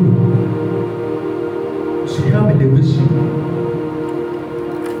 She help in the mission.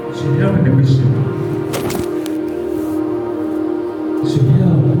 She help in the mission. She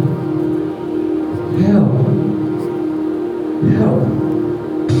help.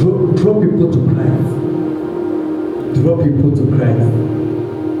 Draw people to Christ. Draw people to Christ.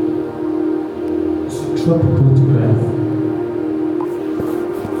 Draw people to Christ.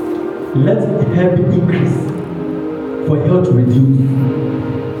 Let heaven increase for hell to reduce.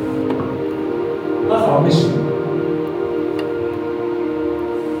 That's our mission.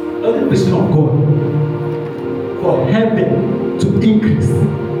 That's the mission of God. For heaven to increase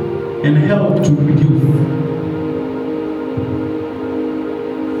and hell to reduce.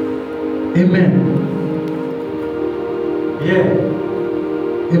 Amen. Yeah.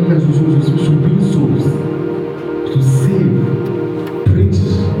 Amen. To bring souls, to save, preach,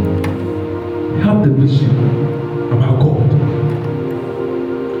 help the mission about God.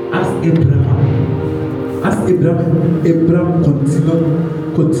 As Abraham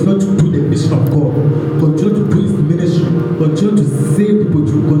continue to do the mission of God, continue to do his ministry, continue to save people,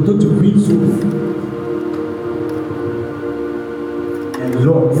 continue to win souls. And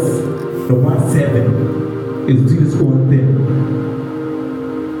Lord, the 1/7 is doing his own thing.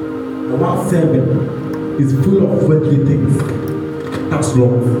 The 1/7 is full of worldly things. That's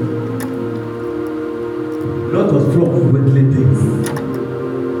Lot. Lot was full of worldly things.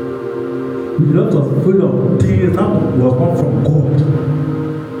 Lot was full of things that was not from God.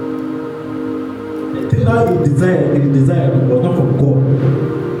 The thing that he desired was not from God.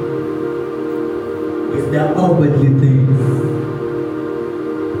 It's their outwardly things.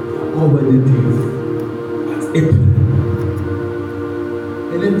 Outwardly things. That's April.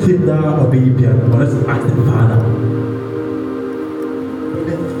 Anything that obey Bian, let's ask the Father.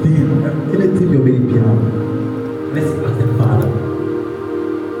 Anything you obey Bian, let's ask the Father.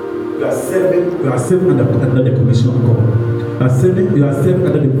 You are serving under the commission of God. You are serving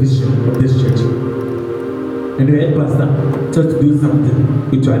under the vision of this church. And the head pastor tries to do something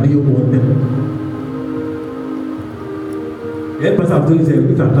which you are doing your own thing. The head pastor after you say,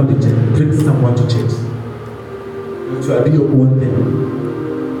 if I come to church, bring someone to church. Which you are doing your own thing.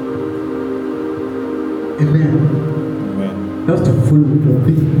 Amen. You have to follow,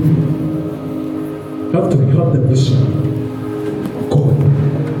 obey. You have to help the vision of God.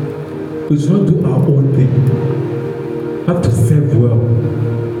 We should not do our own thing. We have to serve well.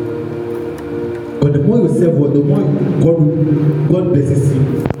 But the more you serve well, the more God blesses you.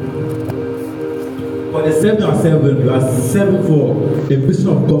 But the serving and serving, you are serving for the vision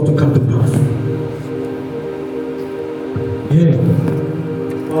of God to come to pass. Yeah.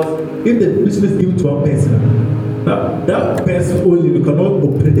 But if the vision is given to one person, that person only, you cannot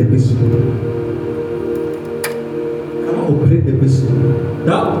operate the vision. You cannot operate the vision.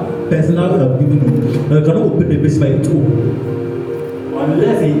 That person that you have given you, you cannot operate the vision by your own.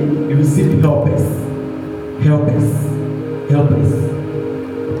 Unless you receive helpers.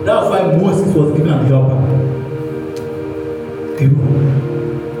 That's why Moses was given a helper. Aaron.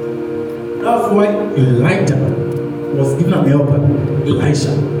 That's why Elijah was given an helper,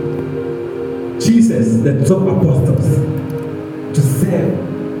 Elisha. Jesus, the 12 apostles, to serve,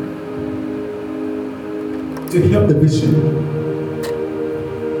 to help the vision.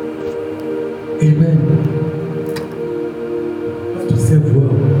 Amen. Have to serve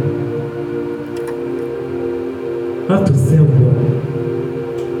well. Have to serve well.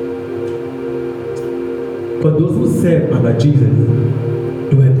 But those who serve under Jesus,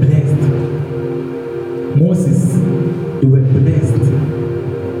 they were blessed. Moses, they were blessed.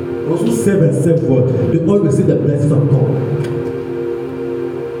 Those who serve and serve well, they always see the blessings of God.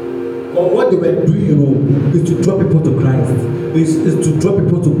 But what they were doing, is to draw people to Christ. Is to draw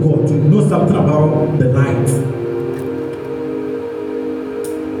people to God, to know something about the light.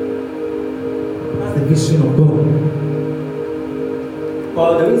 That's the vision of God.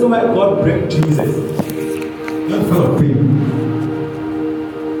 But the reason why God brought Jesus, not because of faith.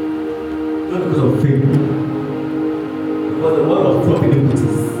 Not because of faith. Because the word of God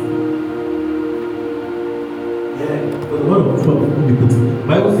iniquities. Yeah, because the word of God iniquities. The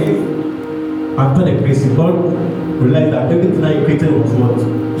Bible says, after the creation, God realized that everything that He created was what?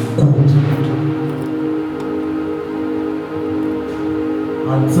 Good.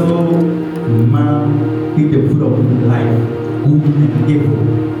 Until man eat the food of life, good and evil.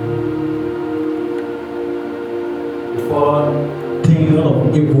 Before things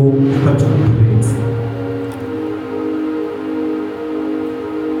of evil start to operate.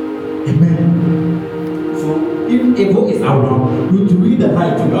 Amen. So if evil is around, you to read the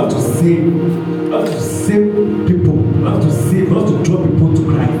light, you have to save. You have to save people. You have to save. You have to draw people to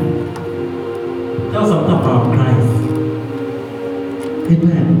Christ. Tell something about Christ.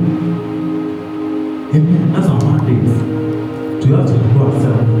 Amen. Amen. That's our mandate. So you have to humble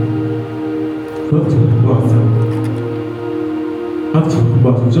ourselves. You have to humble ourselves. Have to humble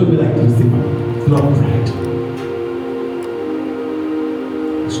ourselves. Don't be like Lucifer, full of pride.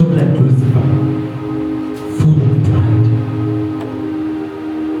 Don't be like Lucifer, full of pride.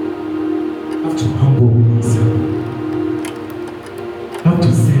 Have to humble ourselves. Have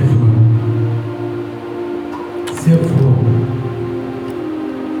to serve well. Serve well.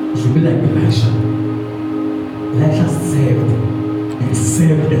 You should be like Elisha. Elisha served and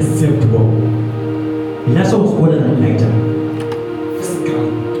served and served well. Elisha was older than Elijah.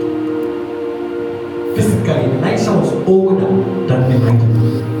 Physically, Elisha was older than Elijah.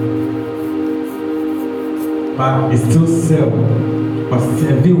 But he still served, but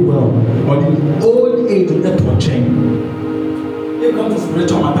serving well. Or the old age of that will change. When it comes to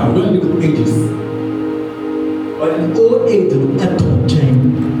spiritual matter, we don't live with ages. But in the old age of that will change.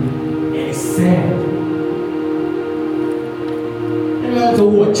 And he served. So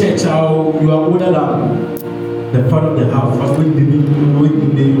what church you are older than the father of the house, but we didn't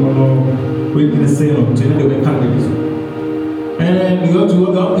say no to the candidates. And then you have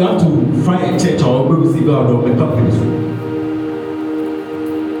to find a church or where we see God or make up this.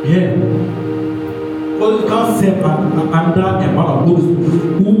 Yeah. Because you can't serve under a man of those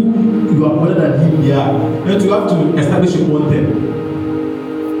who you are older than him. Yeah. Then you have to establish your own thing.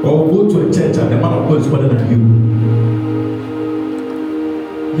 Or go to a church and the man of God is older than you.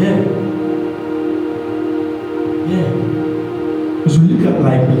 Yeah. Yeah. Because you look at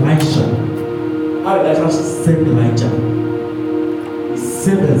like Elisha. How Elisha served Elijah. He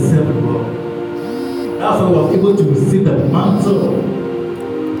served and served well. That's why he was able to receive the mantle of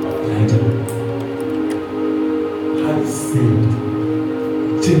Elijah. How he served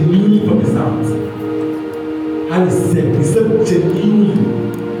genuinely from his heart. How he served genuinely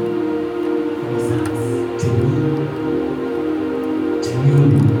from his heart.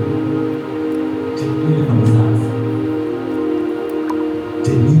 Genuinely from his heart.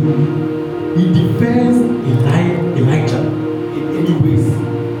 Genuinely. He defends Elijah in any ways.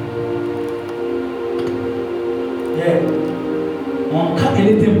 Yeah. One can't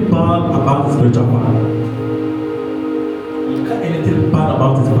anything bad about his spiritual father. One can't anything bad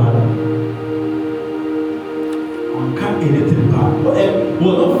about his father. One can't anything bad. But he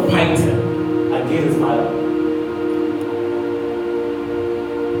was not fighting against his father.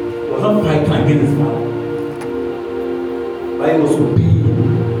 He was not fighting against his father. But he was obeying,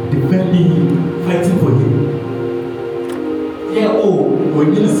 defending him, fighting for him. Yeah, when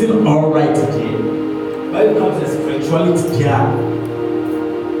you're still alright today, when it comes to spirituality, yeah,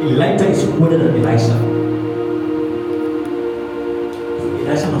 Elijah is older than Elisha. So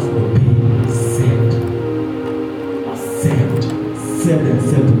Elisha must obey, served and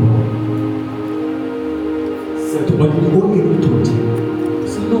served well. Served what the old age told you.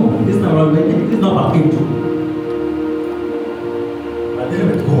 So no, this is not about age. But then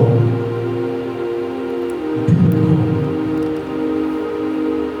with God,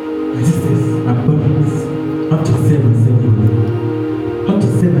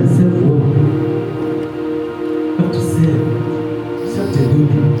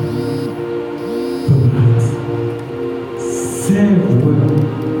 union tonight. Serve well.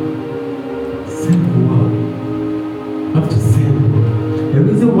 Serve well. You have to serve well. The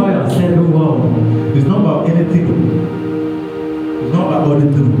reason why I serve well is not about anything. It's not about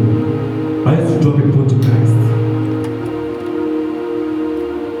anything. I have to draw people to Christ.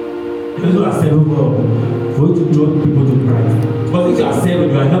 The reason why I serve well for you to draw people to Christ. Because if you are serving,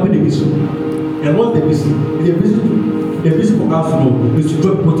 you are helping the mission. And what's the vision? The vision for us now is to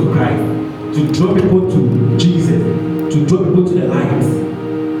draw people to Christ, to draw people to Jesus, to draw people to the light.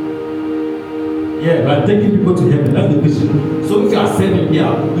 Yeah, by taking people to heaven, that's the vision. So if you are serving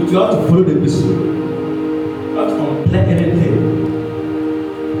here, you have to follow the vision. You have to complete anything.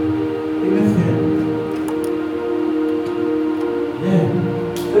 Yeah.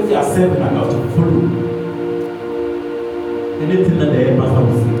 If you are serving, you have to follow anything that the pastor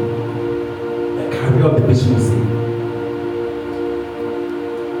will say. Carry out the vision will say.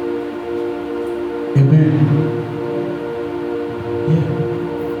 Amen. Yeah.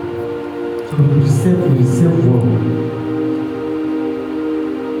 So we serve well.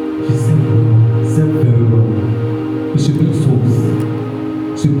 We serve very well. We should be souls.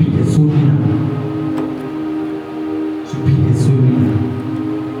 Should be a soul winner. Should be a soul winner.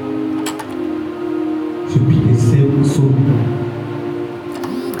 Should be a soul winner.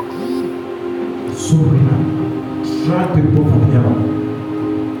 Soul winner. Drag people from hell.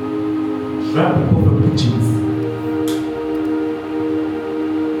 Drag people from the cheats.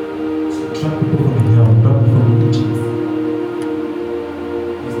 Drag people from hell, drag people from the cheats.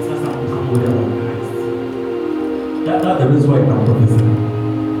 It's just how we come with our Christ. That's the reason why you can prophesy.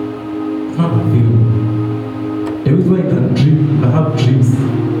 It's not a fail. The reason why you can dream, you can have dreams.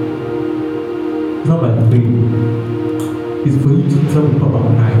 It's not by faith. It's for you to tell people about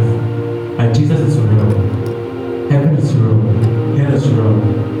Christ. And Jesus is real. Heaven is real. Hell is real.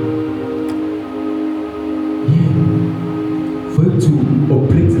 Yeah. For you to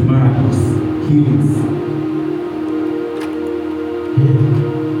operate in miracles, healings. Yeah.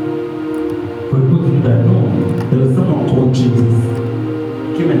 For people to know that no, there was someone called Jesus.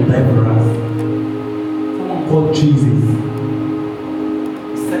 He came and died for us. Someone called Jesus.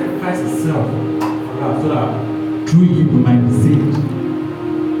 He sacrificed himself for us so that through him we might be saved.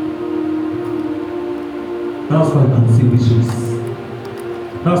 That's why you can see visions.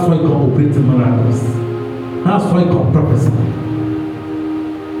 That's why you can operate in miracles. That's why you can prophesy.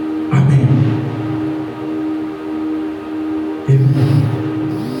 Amen. Amen.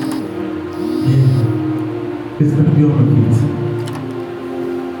 Yeah. It's going to be on the feet.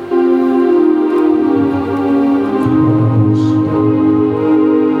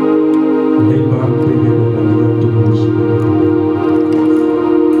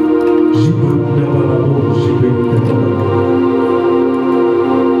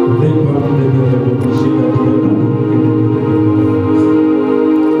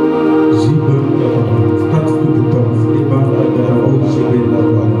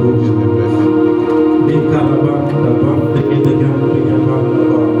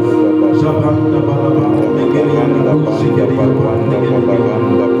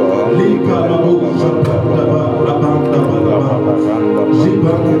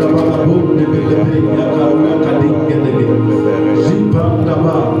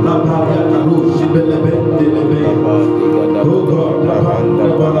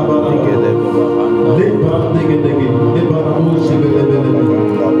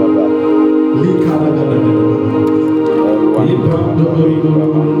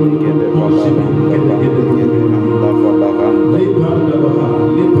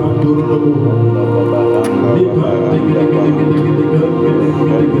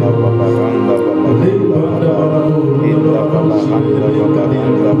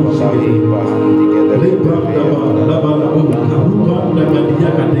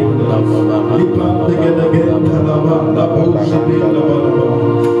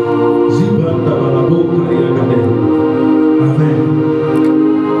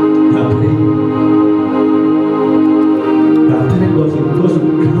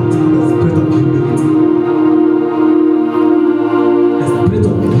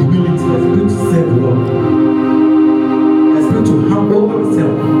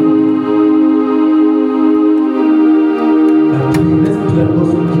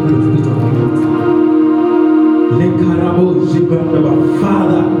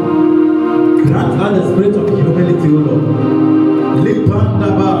 Father, grant her the spirit of humility, O Lord.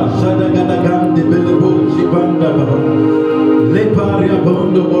 Lipandaba, Shadagadagandi Belebo, Shibandaba, Leparia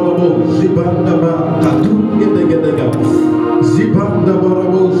Bondo Borobo, Shibandaba, Tatu Gedegedega, Zibanda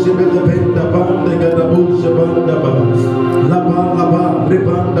Borobo, Shibelebenda, Bandegadabu, Shibandaba, Laba Laba,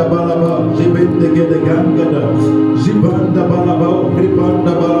 gangada. Jibanda balaba,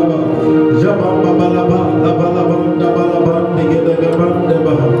 ribanda balaba. Jabamba balaba, la balabanda balaba, negeda gabanda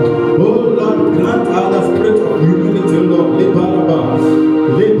baha. Oh Lord, grant us the spirit of humility, Lord. Lebalaba,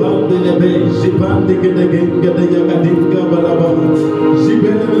 lebande lebe, jibande gede gede yagadinga balaba.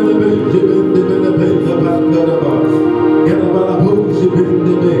 Jibele lebe, jibende lebe, yabanga daba. Geda balabo,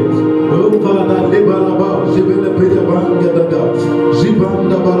 jibende lebe. Oh Father, lebalaba, jibele lebe, yabanga daga.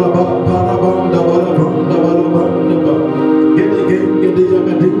 Jibanda balaba, parabanda balabanda balabanda ba. Gede gede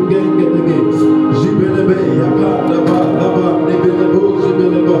yagadinga gede. Jibele lebe, yabanda ba, laba, nebele bo,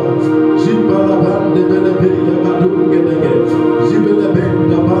 jibele ba. Jibala bande bele be, yagadunga gede. Jibele be,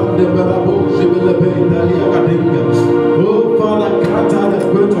 labande balabo, jibele be, dali yagadinga. Oh Father, grant us the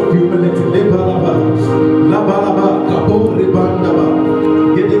spirit of humility. Lebalaba, labalaba, kapo ribandaba.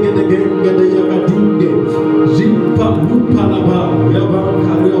 Gede yagadinge. Jimpa lupalaba, yaban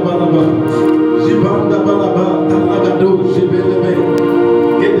kariabalaba. Jibanda balaba, talagado, jibelebe.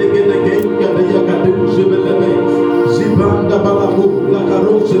 Gede yagadu, jibelebe. Jibanda balabu,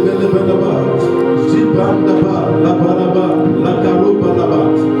 lakaro, jibelebeleba. Jibanda ba, labalaba, lakaro balaba.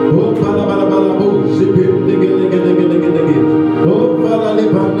 Oh balabalabalabo, jibende gede. Oh bala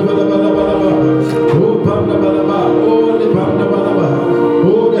lebanda balaba. Oh banda balaba, oh lebanda balaba.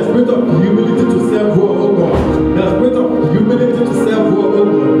 Oh, the spirit of humility to serve you, oh God. The spirit of humility to serve you, oh God.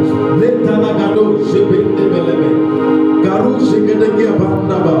 Let talagado, jibende belebe. Garu jigedege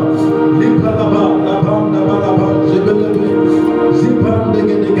bandaba. Lipalaba, labanda balaba, jibelebe. Zibande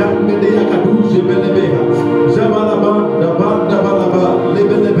gede gangede yakadu jibelebe. Jabalaba, dabanda balaba,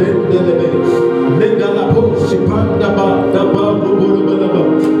 lebelebe, delebe. Legalabo, shipandaba, daba, lubulubalaba.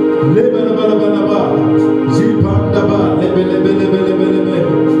 Lebelebelebeleba. Zipandaba, lebelebelebelebe.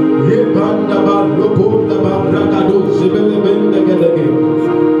 Yebandaba, lubulaba, ragado, jibelebe, degedege.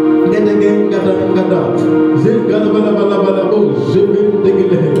 Gada. Zikalabalabalabalabo,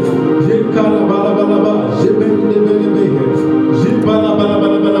 jibendegele. Zikalabalabalaba, jibendebelebe.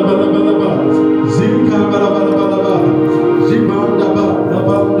 Zibalabalabalabalabalaba. Zikabalabalabalaba. Zibandaba,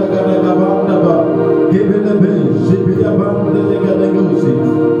 dabandagabandaba. Gebelebe, zibiyabandelegadagosi.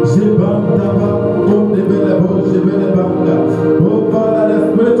 Zibandaba, ondebelebo, zibelebanga. Oh Father, the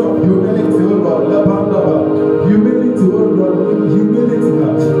spirit of humility, oh Lord, labandaba. Humility, oh Lord, humility.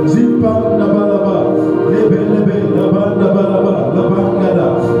 Zipanda balaba, lebelebe, labanda balaba, labangada,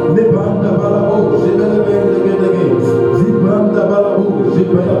 lebanda balabo, zibelebe, degedege, zibanda balabo,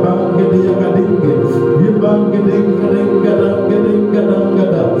 zibaya bangede yakadinge, yibangede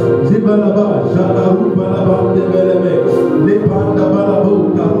ngada, zibalaba, jadaru balaba, debelebe, lebanda balabo,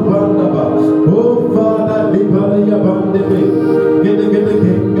 karubanda ba. Oh Father, lebala yabandebe,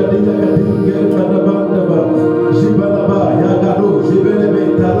 gedegede ngade yakadinge, kadabanda ba, zibalaba, yagado, zibelebe,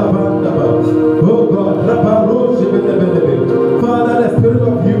 talabanda ba. Oh God, labaro, zibelebe. Father, the spirit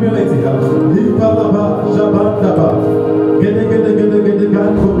of humility, lipalaba, jabanda ba. Gede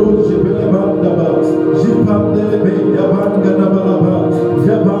gandolo, zibelebanda ba. Zipandelebe, yabanga dabalaba,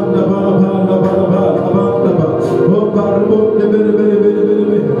 yabanda balaba, labanda ba. Oh barbo,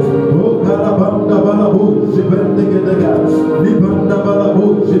 debelebe. Oh karabanda balabu, zibendegedega. Lipanda balabu,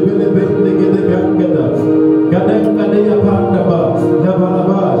 zibelebe, degedegangada. Gade yapanda ba,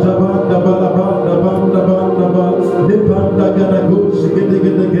 dabalaba, jabanda balaba, dabanda ba. Lipanda gadago, gede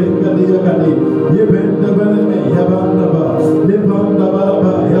yakadi. Yebende beleme, yabanda ba. Lipanda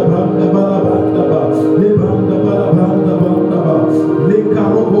balaba, yabanda balabanda ba. Lipanda balabanda ba.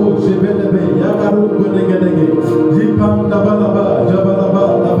 Likarobo, zibelebe, yagaru gedege. Lipanda balaba, jabalaba,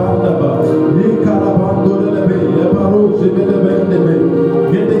 labanda ba. Likarabando lebe, yabaro, zibelebe,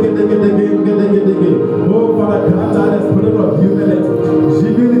 gede. Oh, Father, grant us the spirit of humility.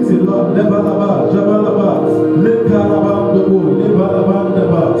 Humility, Lord. Lebalaba, jabalaba, lekarabando,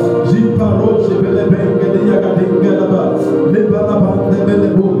 lebalabandaba, jiparo, zibelebe, gede yagadingelaba, lebalabande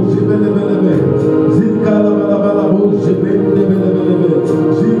belebo, zibelebelebe, zikalabalabalabo, zibelebelebe,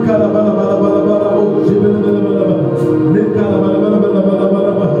 zikalabalabalabo, zibelebelebe,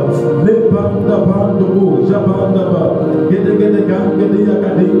 lekalabalabalaba, lebandabando, jabandaba, gede gangede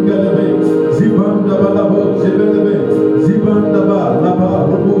yakadingelebe, zibanda balabo, zibelebe, zibanda ba, laba,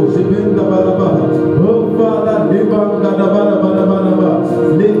 rubu, zibenda balaba. Oh Father, lebanda balaba,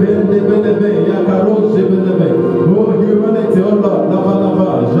 lebende belebe, yakaro, zibelebe. Oh humanity, oh Lord, laba,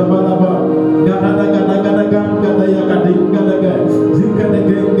 jabalaba, gada yakadingelebe,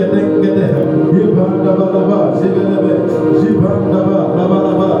 zikadegengede, yibanda balaba, zibelebe, zibanda ba, laba,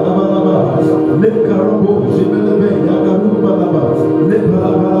 lekarobo, zibelebe, yakaru balaba,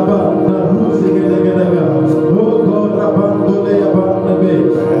 lebalaba, naruzi gedega. Oh God, abandone,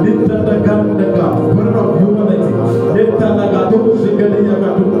 litta da gandega.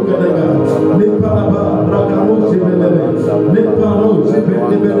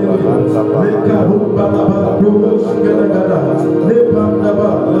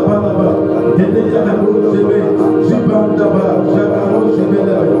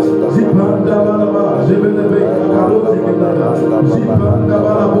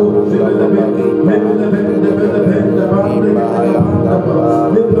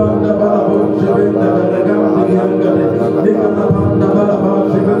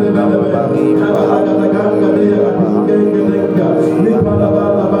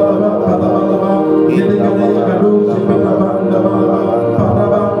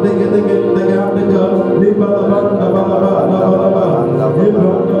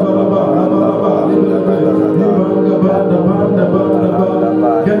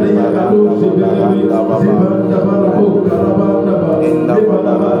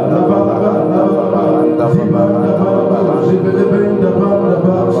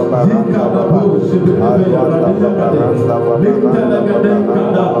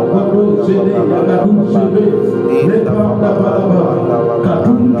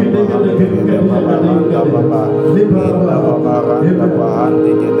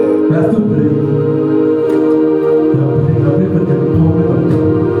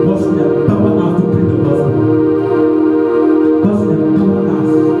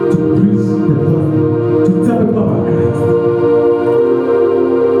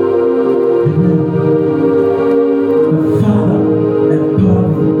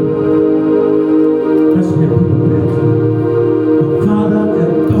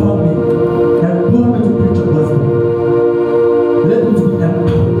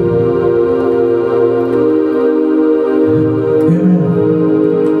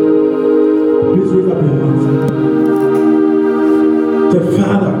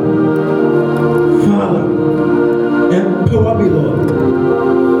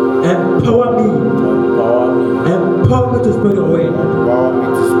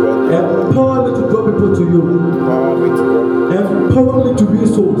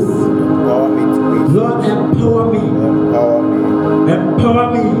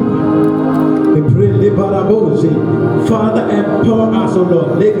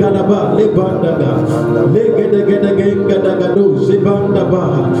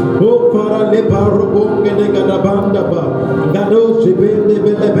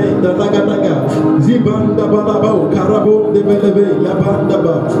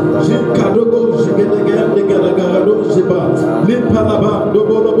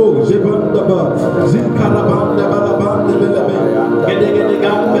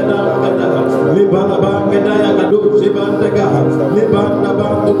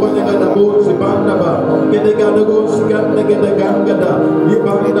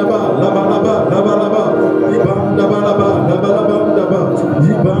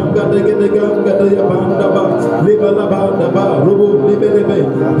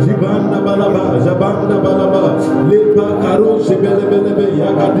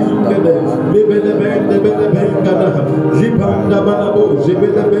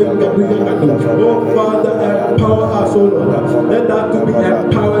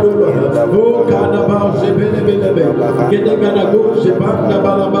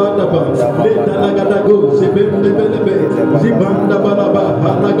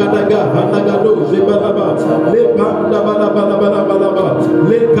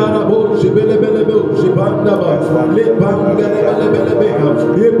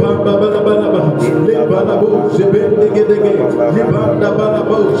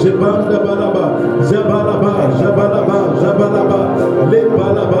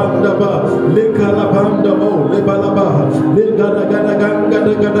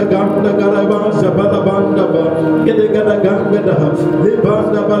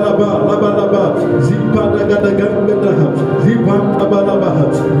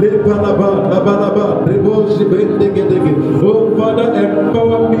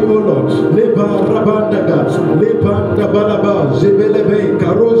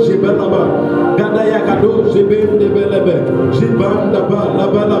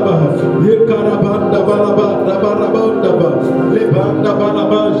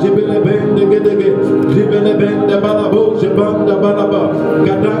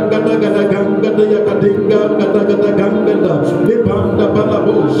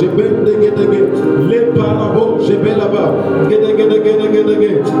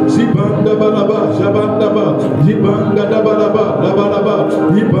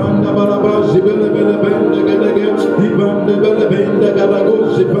 balaba,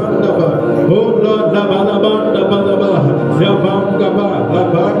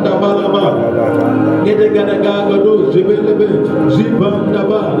 Gedegadagadado, Jebelebe,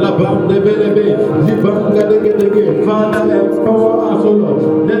 Zibandaba, Labandebelebe, Zibangadegedege. Father, empower us, O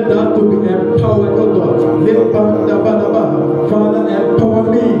Lord. Let that to be empowered, O Lord. Lebandabadaba. Father,